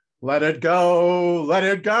 Let it go, let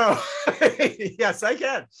it go. Yes, I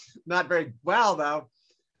can. Not very well, though.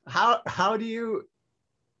 How to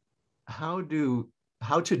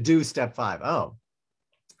do step 5? Oh,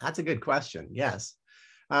 that's a good question. Yes.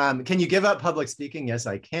 Can you give up public speaking? Yes,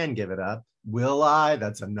 I can give it up. Will I?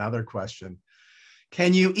 That's another question.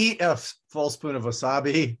 Can you eat a full spoon of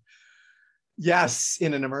wasabi? Yes,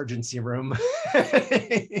 in an emergency room.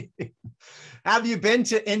 Have you been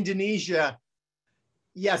to Indonesia?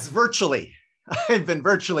 Yes, virtually. I've been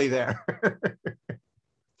virtually there.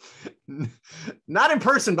 Not in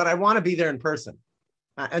person, but I want to be there in person.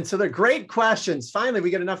 And so they're great questions. Finally, we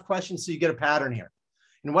get enough questions so you get a pattern here.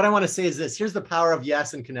 And what I want to say is this. Here's the power of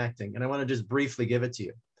yes and connecting. And I want to just briefly give it to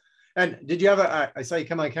you. And did you have I saw you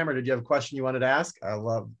come on camera. Did you have a question you wanted to ask?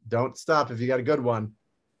 Don't stop if you got a good one.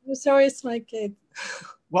 I'm sorry, it's my kid.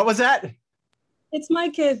 What was that? It's my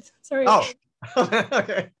kid. Sorry. Oh,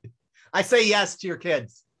 okay. I say yes to your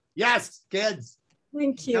kids. Yes, kids.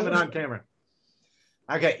 Thank you. Coming on camera.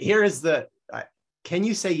 Okay, here is the, can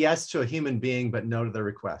you say yes to a human being but no to their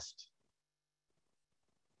request?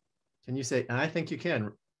 Can you say, I think you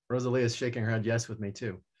can. Rosalie is shaking her head yes with me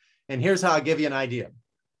too. And here's how I'll give you an idea.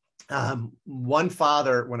 One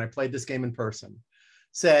father, when I played this game in person,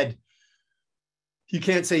 said, you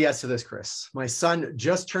can't say yes to this, Chris. My son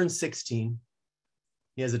just turned 16.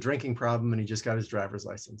 He has a drinking problem and he just got his driver's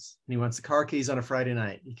license. And he wants the car keys on a Friday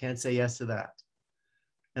night. You can't say yes to that.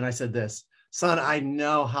 And I said this, son, I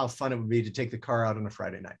know how fun it would be to take the car out on a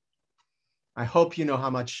Friday night. I hope you know how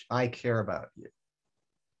much I care about you.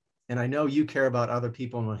 And I know you care about other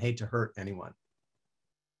people and would hate to hurt anyone.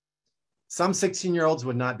 Some 16-year-olds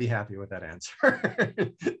would not be happy with that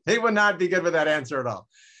answer. They would not be good with that answer at all.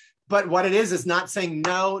 But what it is not saying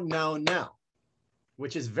no, no, no,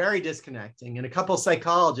 which is very disconnecting. And a couple of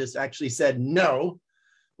psychologists actually said no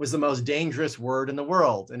was the most dangerous word in the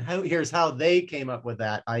world. And here's how they came up with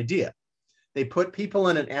that idea. They put people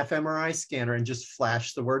in an fMRI scanner and just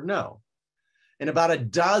flashed the word no. And about a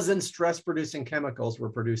dozen stress-producing chemicals were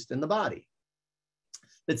produced in the body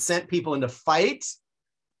that sent people into fight,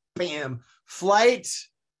 bam, flight,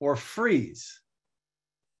 or freeze.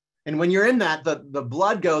 And when you're in that, the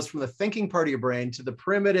blood goes from the thinking part of your brain to the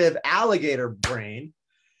primitive alligator brain,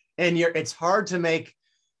 and it's hard to make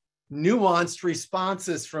nuanced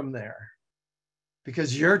responses from there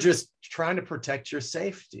because you're just trying to protect your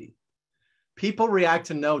safety. People react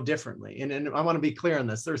to no differently. And I want to be clear on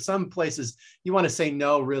this. There's some places you want to say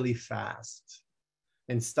no really fast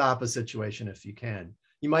and stop a situation if you can.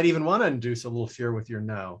 You might even want to induce a little fear with your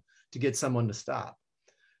no to get someone to stop.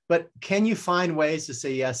 But can you find ways to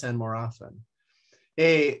say yes and more often?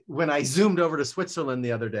 When I zoomed over to Switzerland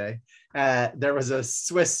the other day, there was a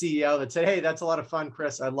Swiss CEO that said, hey, that's a lot of fun,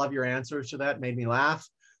 Chris. I love your answers to that. It made me laugh.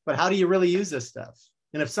 But how do you really use this stuff?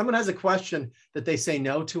 And if someone has a question that they say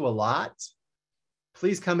no to a lot,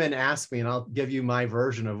 please come in and ask me and I'll give you my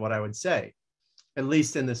version of what I would say, at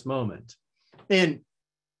least in this moment. And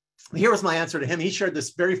here was my answer to him. He shared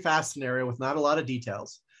this very fast scenario with not a lot of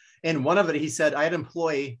details. And one of it, he said, I had an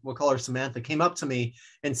employee, we'll call her Samantha, came up to me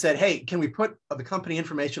and said, hey, can we put the company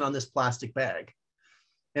information on this plastic bag?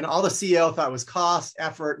 And all the CEO thought was cost,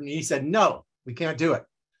 effort. And he said, no, we can't do it.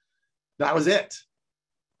 That was it.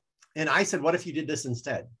 And I said, what if you did this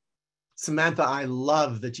instead? Samantha, I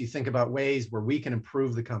love that you think about ways where we can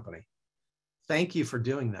improve the company. Thank you for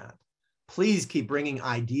doing that. Please keep bringing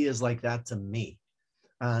ideas like that to me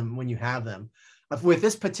when you have them. With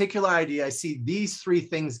this particular idea, I see these 3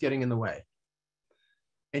 things getting in the way.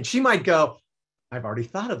 And she might go, I've already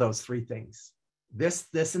thought of those 3 things. this,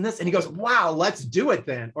 this, and this. And he goes, wow, let's do it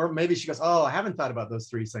then. Or maybe she goes, oh, I haven't thought about those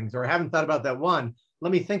three things, or I haven't thought about that one.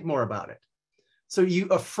 Let me think more about it. So you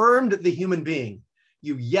affirmed the human being.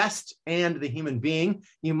 You yes and the human being.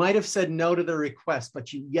 You might have said no to the request,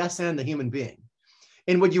 but you yes and the human being.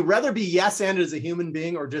 And would you rather be yes and as a human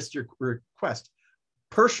being or just your request?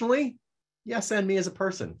 Personally, yes and me as a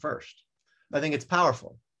person first. I think it's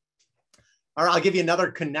powerful. All right, I'll give you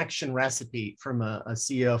another connection recipe from a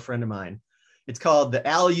CEO friend of mine. It's called the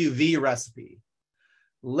LUV recipe.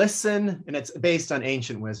 Listen, and it's based on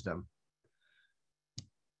ancient wisdom.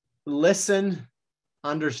 Listen,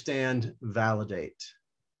 understand, validate.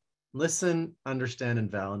 Listen, understand,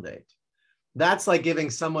 and validate. That's like giving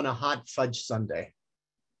someone a hot fudge sundae.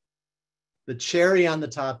 The cherry on the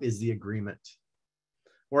top is the agreement.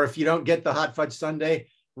 Or if you don't get the hot fudge sundae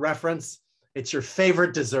reference, it's your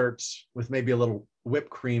favorite dessert with maybe a little whipped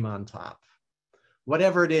cream on top.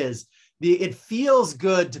 Whatever it is, it feels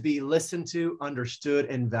good to be listened to, understood,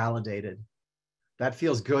 and validated. That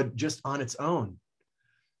feels good just on its own.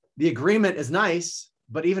 The agreement is nice,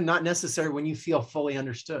 but even not necessary when you feel fully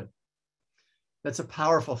understood. That's a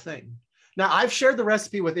powerful thing. Now, I've shared the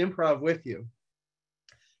recipe with Improv with you,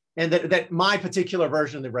 and that my particular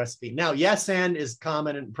version of the recipe. Now, yes and is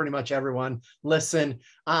common in pretty much everyone. Listen,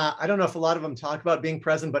 I don't know if a lot of them talk about being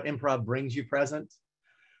present, but Improv brings you present.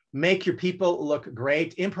 Make your people look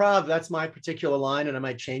great. Improv, that's my particular line, and I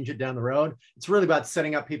might change it down the road. It's really about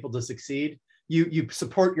setting up people to succeed. You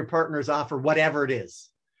support your partner's offer, whatever it is.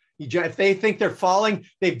 If they think they're falling,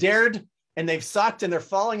 they've dared and they've sucked and they're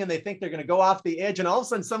falling and they think they're going to go off the edge, and all of a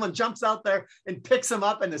sudden someone jumps out there and picks them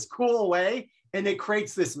up in this cool way, and it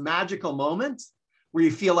creates this magical moment where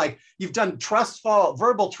you feel like you've done trust fall,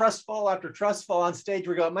 verbal trust fall after trust fall on stage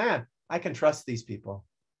where you go, man, I can trust these people.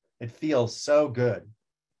 It feels so good.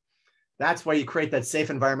 That's why you create that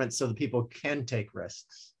safe environment so the people can take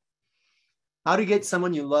risks. How do you get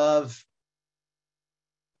someone you love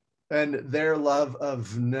and their love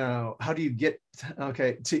of no? How do you get,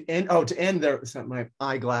 okay, to end their, it's not my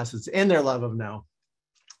eyeglasses, to end their love of no?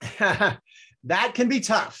 That can be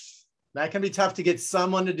tough. That can be tough to get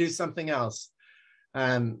someone to do something else.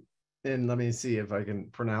 And let me see if I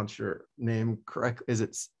can pronounce your name correct. Is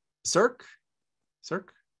it Cirque?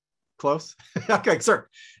 Cirque? Close? Okay,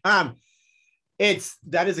 Cirque.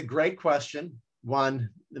 That is a great question, one,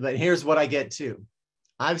 but here's what I get to.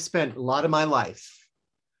 I've spent a lot of my life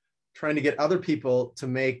trying to get other people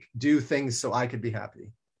to do things so I could be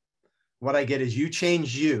happy. What I get is you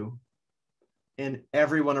change you, and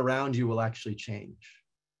everyone around you will actually change.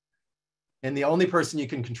 And the only person you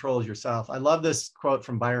can control is yourself. I love this quote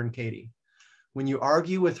from Byron Katie. When you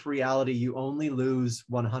argue with reality, you only lose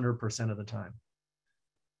 100% of the time.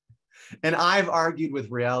 And I've argued with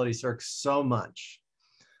reality, Cirque, so much.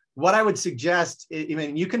 What I would suggest, I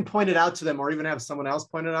mean, you can point it out to them or even have someone else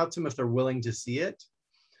point it out to them if they're willing to see it.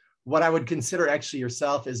 What I would consider actually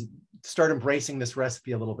yourself is start embracing this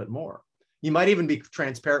recipe a little bit more. You might even be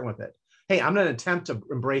transparent with it. Hey, I'm going to attempt to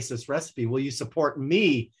embrace this recipe. Will you support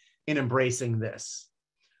me in embracing this?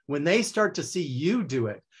 When they start to see you do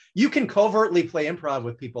it, you can covertly play improv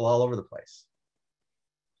with people all over the place.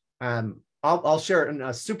 I'll share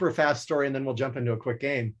a super fast story and then we'll jump into a quick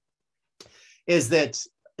game. Is that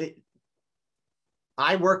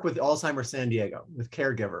I work with Alzheimer's San Diego with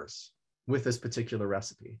caregivers with this particular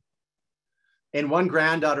recipe. And one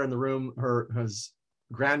granddaughter in the room, her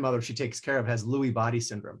grandmother she takes care of has Lewy body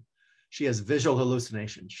syndrome. She has visual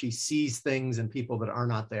hallucination. She sees things and people that are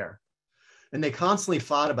not there. And they constantly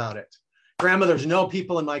fought about it. Grandma, there's no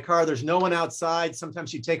people in my car. There's no one outside. Sometimes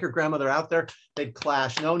she'd take her grandmother out there. They'd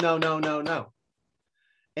clash. No, no, no, no, no.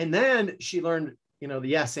 And then she learned, the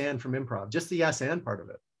yes and from improv, just the yes and part of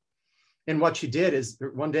it. And what she did is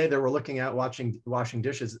one day they were looking out, washing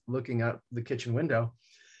dishes, looking out the kitchen window.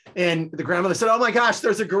 And the grandmother said, oh my gosh,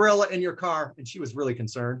 there's a gorilla in your car. And she was really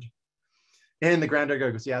concerned. And the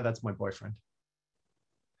granddaughter goes, yeah, that's my boyfriend.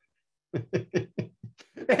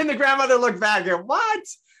 And the grandmother looked back and what?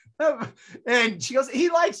 And she goes, he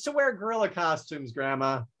likes to wear gorilla costumes,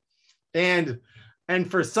 Grandma. And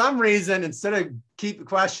for some reason, instead of keep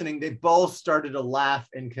questioning, they both started to laugh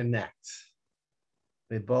and connect.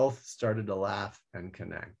 They both started to laugh and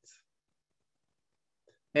connect.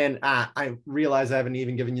 And I realize I haven't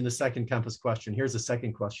even given you the second compass question. Here's the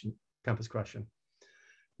second compass question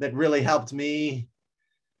that really helped me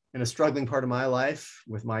in a struggling part of my life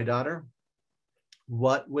with my daughter.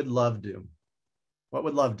 What would love do? What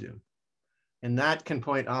would love do? And that can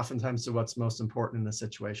point oftentimes to what's most important in the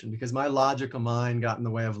situation, because my logical mind got in the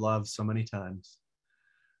way of love so many times.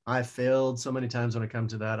 I failed so many times when it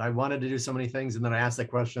comes to that. I wanted to do so many things. And then I asked that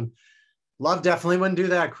question, Love definitely wouldn't do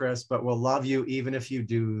that, Chris, but we'll love you even if you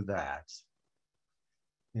do that.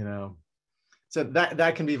 You know, so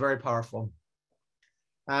that can be very powerful.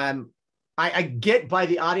 I get by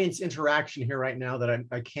the audience interaction here right now that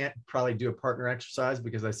I can't probably do a partner exercise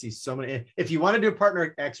because I see so many. If you want to do a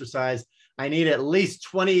partner exercise, I need at least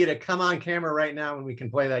 20 of you to come on camera right now and we can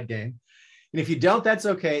play that game. And if you don't, that's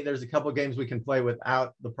okay. There's a couple of games we can play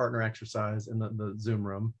without the partner exercise in the Zoom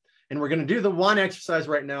room. And we're going to do the one exercise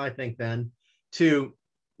right now, I think, then,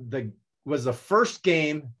 was the first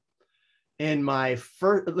game in my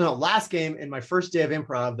last game in my first day of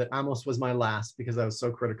improv that almost was my last because I was so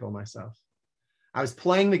critical of myself. I was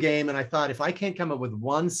playing the game and I thought, if I can't come up with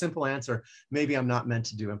one simple answer, maybe I'm not meant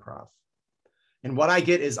to do improv. And what I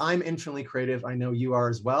get is I'm infinitely creative. I know you are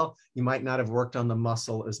as well. You might not have worked on the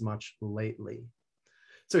muscle as much lately.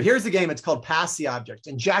 So here's the game. It's called Pass the Object.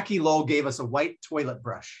 And Jackie Lowell gave us a white toilet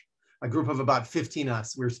brush, a group of about 15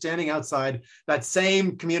 us. We were standing outside that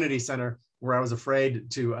same community center where I was afraid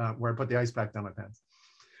to, where I put the ice pack down my pants.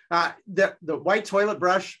 The white toilet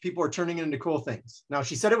brush, people are turning it into cool things. Now,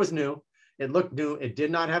 she said it was new. It looked new. It did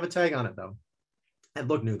not have a tag on it, though. It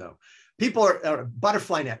looked new, though. People are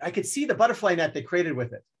butterfly net. I could see the butterfly net they created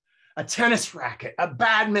with it. A tennis racket, a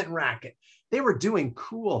badminton racket. They were doing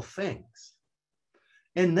cool things.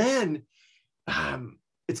 And then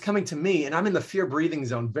it's coming to me, and I'm in the fear breathing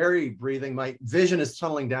zone, very breathing. My vision is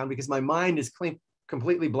tunneling down because my mind is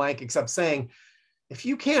completely blank, except saying, if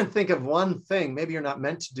you can't think of one thing, maybe you're not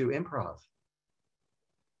meant to do improv.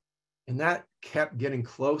 And that kept getting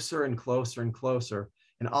closer and closer and closer.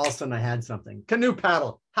 And all of a sudden I had something. Canoe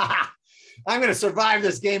paddle. Ha ha. I'm going to survive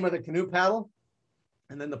this game with a canoe paddle.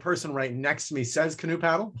 And then the person right next to me says canoe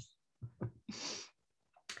paddle.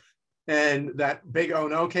 And that big oh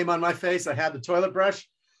no came on my face. I had the toilet brush.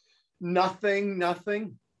 Nothing. All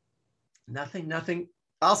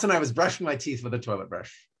of a sudden I was brushing my teeth with a toilet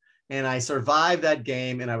brush. And I survived that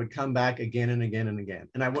game, and I would come back again and again and again.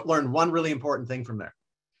 And I learned one really important thing from there.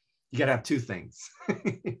 You got to have two things.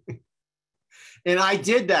 And I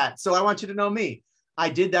did that. So I want you to know me. I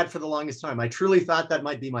did that for the longest time. I truly thought that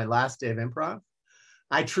might be my last day of improv.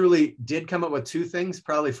 I truly did come up with two things,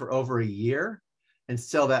 probably for over a year. And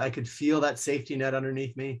still that I could feel that safety net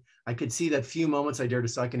underneath me. I could see that few moments I dared to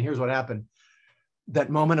suck. And here's what happened. That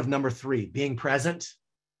moment of number 3, being present,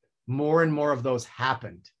 more and more of those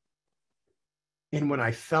happened. And when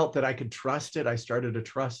I felt that I could trust it, I started to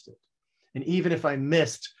trust it. And even if I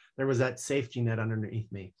missed, there was that safety net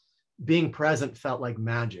underneath me. Being present felt like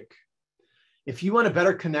magic. If you want to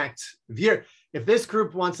better connect, if this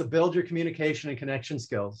group wants to build your communication and connection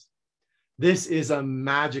skills, this is a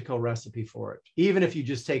magical recipe for it. Even if you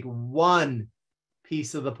just take one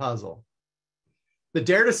piece of the puzzle. The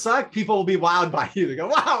dare to suck, people will be wowed by you. They go,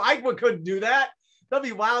 wow, I couldn't do that. They'll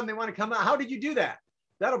be wowed and they want to come out. How did you do that?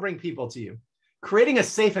 That'll bring people to you. Creating a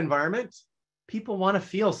safe environment, people want to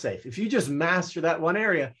feel safe. If you just master that one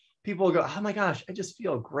area, people will go, oh my gosh, I just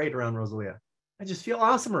feel great around Rosalia. I just feel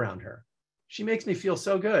awesome around her. She makes me feel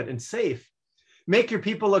so good and safe. Make your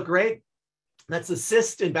people look great. That's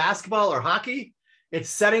assist in basketball or hockey. It's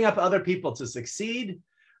setting up other people to succeed,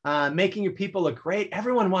 making your people look great.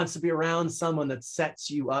 Everyone wants to be around someone that sets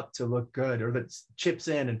you up to look good or that chips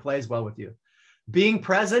in and plays well with you. Being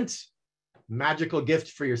present, magical gift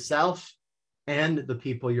for yourself and the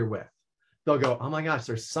people you're with. They'll go, oh my gosh,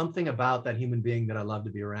 there's something about that human being that I love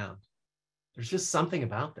to be around. There's just something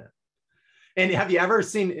about that. And have you ever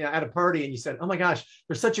seen at a party and you said, oh my gosh,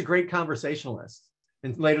 they're such a great conversationalist.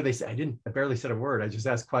 And later they say, I barely said a word. I just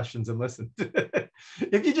asked questions and listened.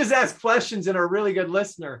 If you just ask questions and are a really good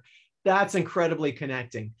listener, that's incredibly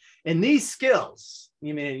connecting. And these skills,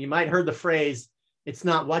 you might heard the phrase, it's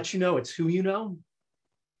not what you know, it's who you know.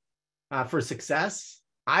 For success,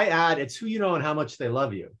 I add, it's who you know and how much they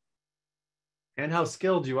love you and how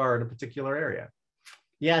skilled you are in a particular area.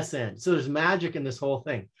 Yes, and so there's magic in this whole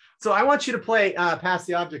thing. So I want you to play Pass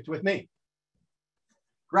the Object with me.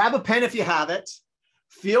 Grab a pen if you have it.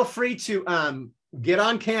 Feel free to get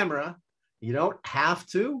on camera. You don't have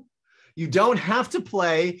to. You don't have to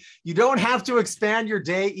play. You don't have to expand your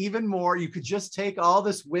day even more. You could just take all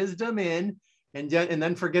this wisdom in and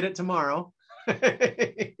then forget it tomorrow.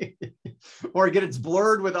 Or get it's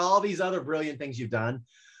blurred with all these other brilliant things you've done.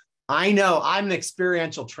 I know I'm an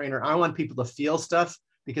experiential trainer. I want people to feel stuff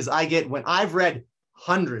because when I've read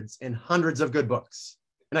hundreds and hundreds of good books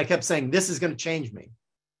and I kept saying, this is going to change me.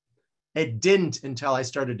 It didn't until I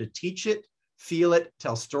started to teach it, feel it,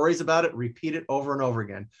 tell stories about it, repeat it over and over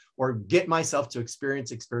again, or get myself to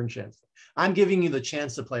experience. I'm giving you the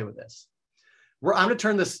chance to play with this. I'm going to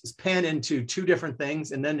turn this pen into 2 different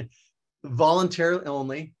things and then voluntarily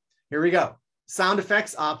only, Here we go. Sound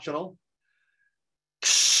effects optional.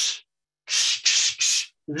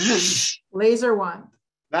 Laser wand.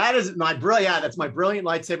 That is my brilliant. Yeah, that's my brilliant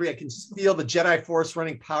lightsaber. I can feel the Jedi Force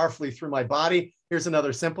running powerfully through my body. Here's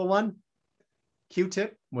another simple one.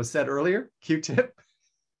 Q-tip was said earlier. Q-tip.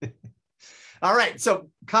 All right. So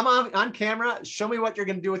come on camera. Show me what you're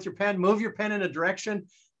going to do with your pen. Move your pen in a direction.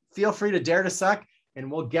 Feel free to dare to suck, and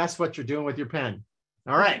we'll guess what you're doing with your pen.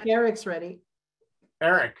 All right. Eric's ready.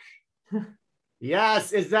 Eric.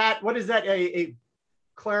 Yes. What is that? A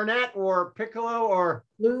clarinet or piccolo or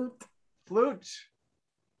flute?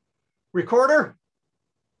 Recorder?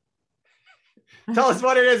 Tell us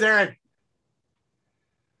what it is, Eric.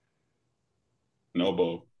 An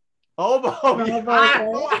oboe. Oboe. I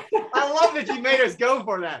love that you made us go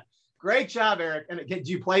for that. Great job, Eric. And did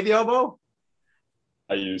you play the oboe?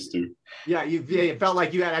 I used to. Yeah, it felt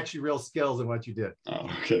like you had actually real skills in what you did. Oh,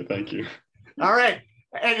 okay. Thank you. All right.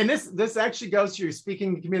 And this actually goes to your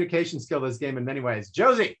speaking and communication skill this game in many ways.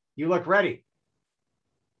 Josie, you look ready.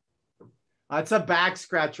 It's a back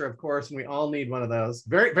scratcher, of course, and we all need one of those.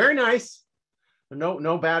 Very, very nice.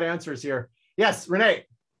 No bad answers here. Yes, Renee.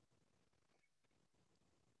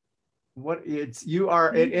 What is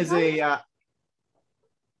a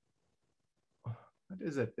what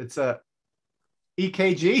is it? It's a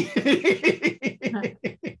EKG.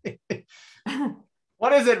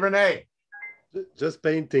 What is it, Renee? Just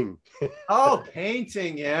painting. Oh,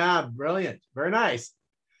 painting. Yeah, brilliant. Very nice.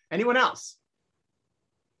 Anyone else?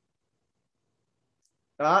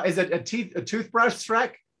 Is it a toothbrush,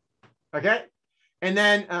 Shrek? Okay. And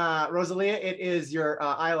then Rosalia, it is your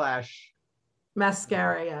eyelash.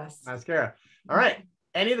 Mascara, yes. Mascara. All right.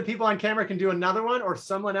 Any of the people on camera can do another one, or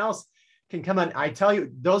someone else can come on. I tell you,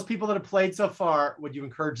 those people that have played so far, would you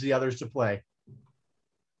encourage the others to play?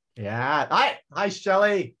 Yeah. Hi,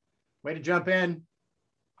 Shelly. Way to jump in.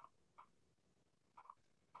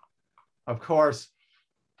 Of course.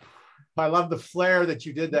 I love the flair that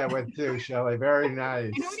you did that with too, Shelly. Very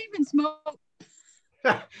nice. I don't even smoke.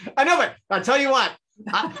 I know, but I'll tell you what.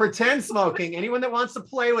 Pretend smoking. Anyone that wants to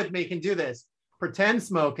play with me can do this. Pretend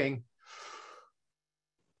smoking.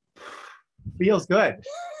 Feels good.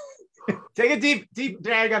 Take a deep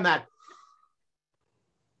drag on that.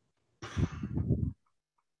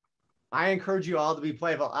 I encourage you all to be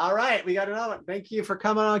playful. All right, we got another one. Thank you for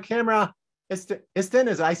coming on camera. Isten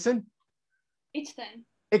is Ison?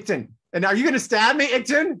 Ichten. And are you going to stab me,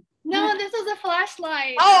 Ichten? No, this is a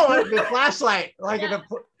flashlight. Oh, the flashlight. Like yeah.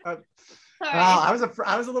 Sorry. Oh, I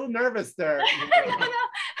was a little nervous there. no.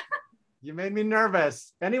 You made me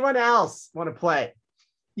nervous. Anyone else want to play?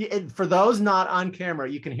 For those not on camera,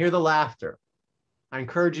 you can hear the laughter. I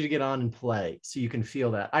encourage you to get on and play so you can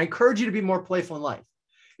feel that. I encourage you to be more playful in life.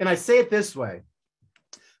 And I say it this way.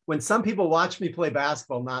 When some people watch me play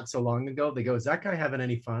basketball not so long ago, they go, is that guy having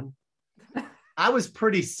any fun? I was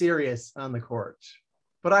pretty serious on the court,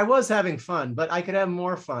 but I was having fun, but I could have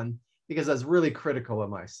more fun because I was really critical of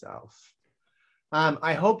myself.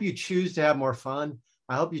 I hope you choose to have more fun.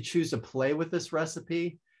 I hope you choose to play with this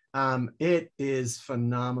recipe. It is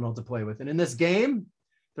phenomenal to play with. And in this game,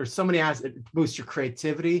 there's so many aspects. It boosts your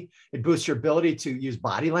creativity. It boosts your ability to use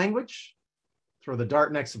body language. Throw the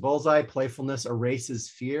dart next to bullseye. Playfulness erases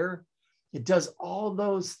fear. It does all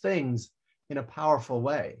those things in a powerful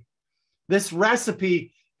way. This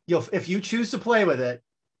recipe, if you choose to play with it,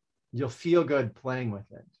 you'll feel good playing with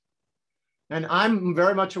it. And I'm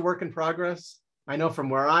very much a work in progress. I know from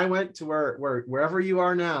where I went to wherever you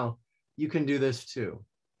are now, you can do this too.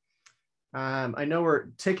 I know we're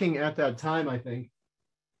ticking at that time, I think.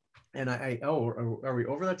 And are we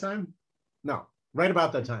over that time? No, right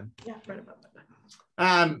about that time. Yeah, right about that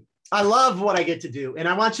time. I love what I get to do. And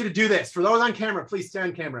I want you to do this. For those on camera, please stay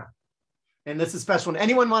on camera. And this is special. And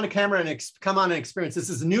anyone want a camera and come on and experience? This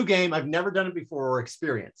is a new game. I've never done it before or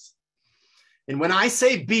experience. And when I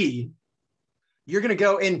say be, you're going to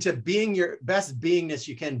go into being your best beingness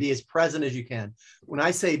you can, be as present as you can. When I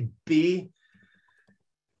say be,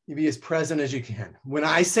 you be as present as you can. When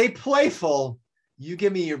I say playful, you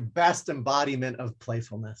give me your best embodiment of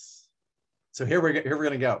playfulness. So here we're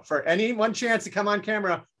going to go. For any one chance to come on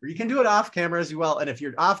camera, or you can do it off camera as well. And if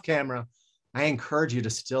you're off camera, I encourage you to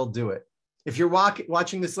still do it. If you're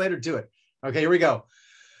watching this later, do it. Okay, here we go.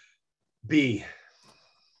 Be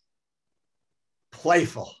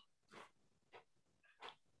playful.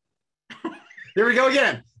 Here we go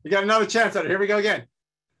again. You got another chance at it. Here we go again.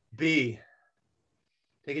 Be.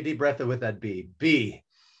 Take a deep breath with that be. Be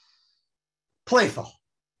playful.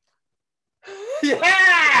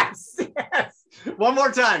 Yes! Yes! One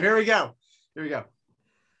more time. Here we go. Here we go.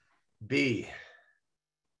 Be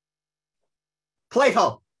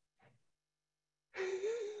playful.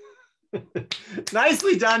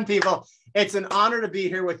 Nicely done, people. It's an honor to be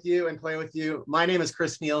here with you and play with you. My name is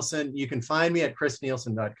Chris Nielson. You can find me at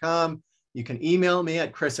chrisnielson.com. You can email me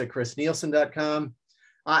at chris@chrisnielson.com.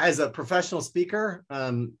 As a professional speaker,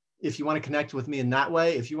 if you want to connect with me in that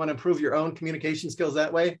way, if you want to improve your own communication skills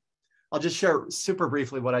that way, I'll just share super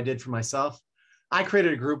briefly what I did for myself. I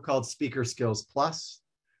created a group called Speaker Skills Plus,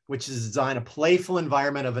 which is designed a playful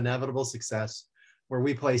environment of inevitable success where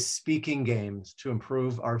we play speaking games to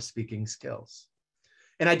improve our speaking skills.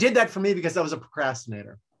 And I did that for me because I was a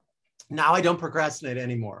procrastinator. Now I don't procrastinate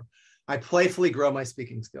anymore. I playfully grow my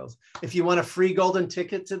speaking skills. If you want a free golden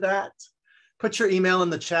ticket to that, put your email in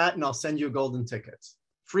the chat and I'll send you a golden ticket.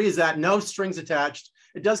 Free as that, no strings attached.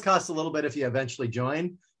 It does cost a little bit if you eventually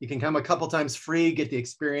join. You can come a couple times free, get the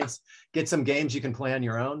experience, get some games you can play on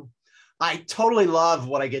your own. I totally love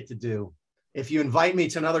what I get to do. If you invite me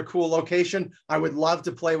to another cool location, I would love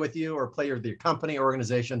to play with you or play with your company or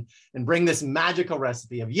organization and bring this magical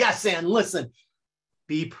recipe of yes and listen,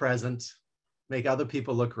 be present, make other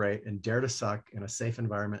people look great, and dare to suck in a safe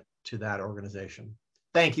environment to that organization.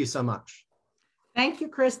 Thank you so much. Thank you,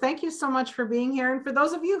 Chris. Thank you so much for being here. And for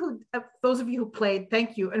those of you who played,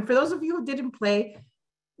 thank you. And for those of you who didn't play,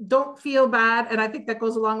 don't feel bad. And I think that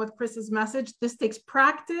goes along with Chris's message. This takes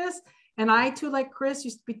practice. And I too, like Chris,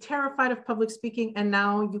 used to be terrified of public speaking. And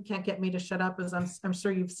now you can't get me to shut up, as I'm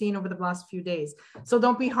sure you've seen over the last few days. So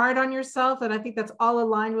don't be hard on yourself. And I think that's all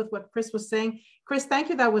aligned with what Chris was saying. Chris, thank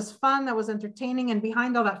you. That was fun. That was entertaining. And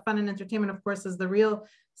behind all that fun and entertainment, of course, is the real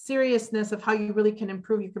seriousness of how you really can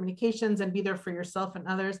improve your communications and be there for yourself and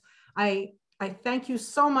others. I thank you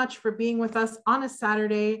so much for being with us on a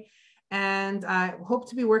Saturday. And I hope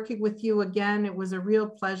to be working with you again. It was a real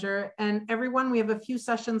pleasure. And everyone, we have a few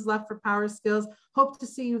sessions left for Power Skills. Hope to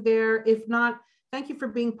see you there. If not, thank you for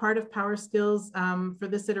being part of Power Skills for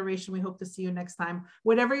this iteration. We hope to see you next time.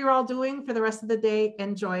 Whatever you're all doing for the rest of the day,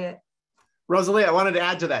 enjoy it. Rosalie, I wanted to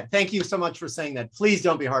add to that. Thank you so much for saying that. Please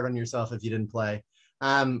don't be hard on yourself if you didn't play.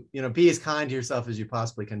 Be as kind to yourself as you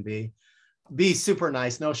possibly can be. Be super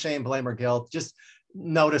nice, no shame, blame, or guilt. Just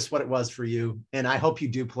notice what it was for you. And I hope you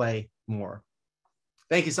do play more.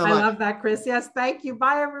 Thank you so much. I love that, Chris. Yes, thank you.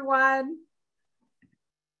 Bye, everyone.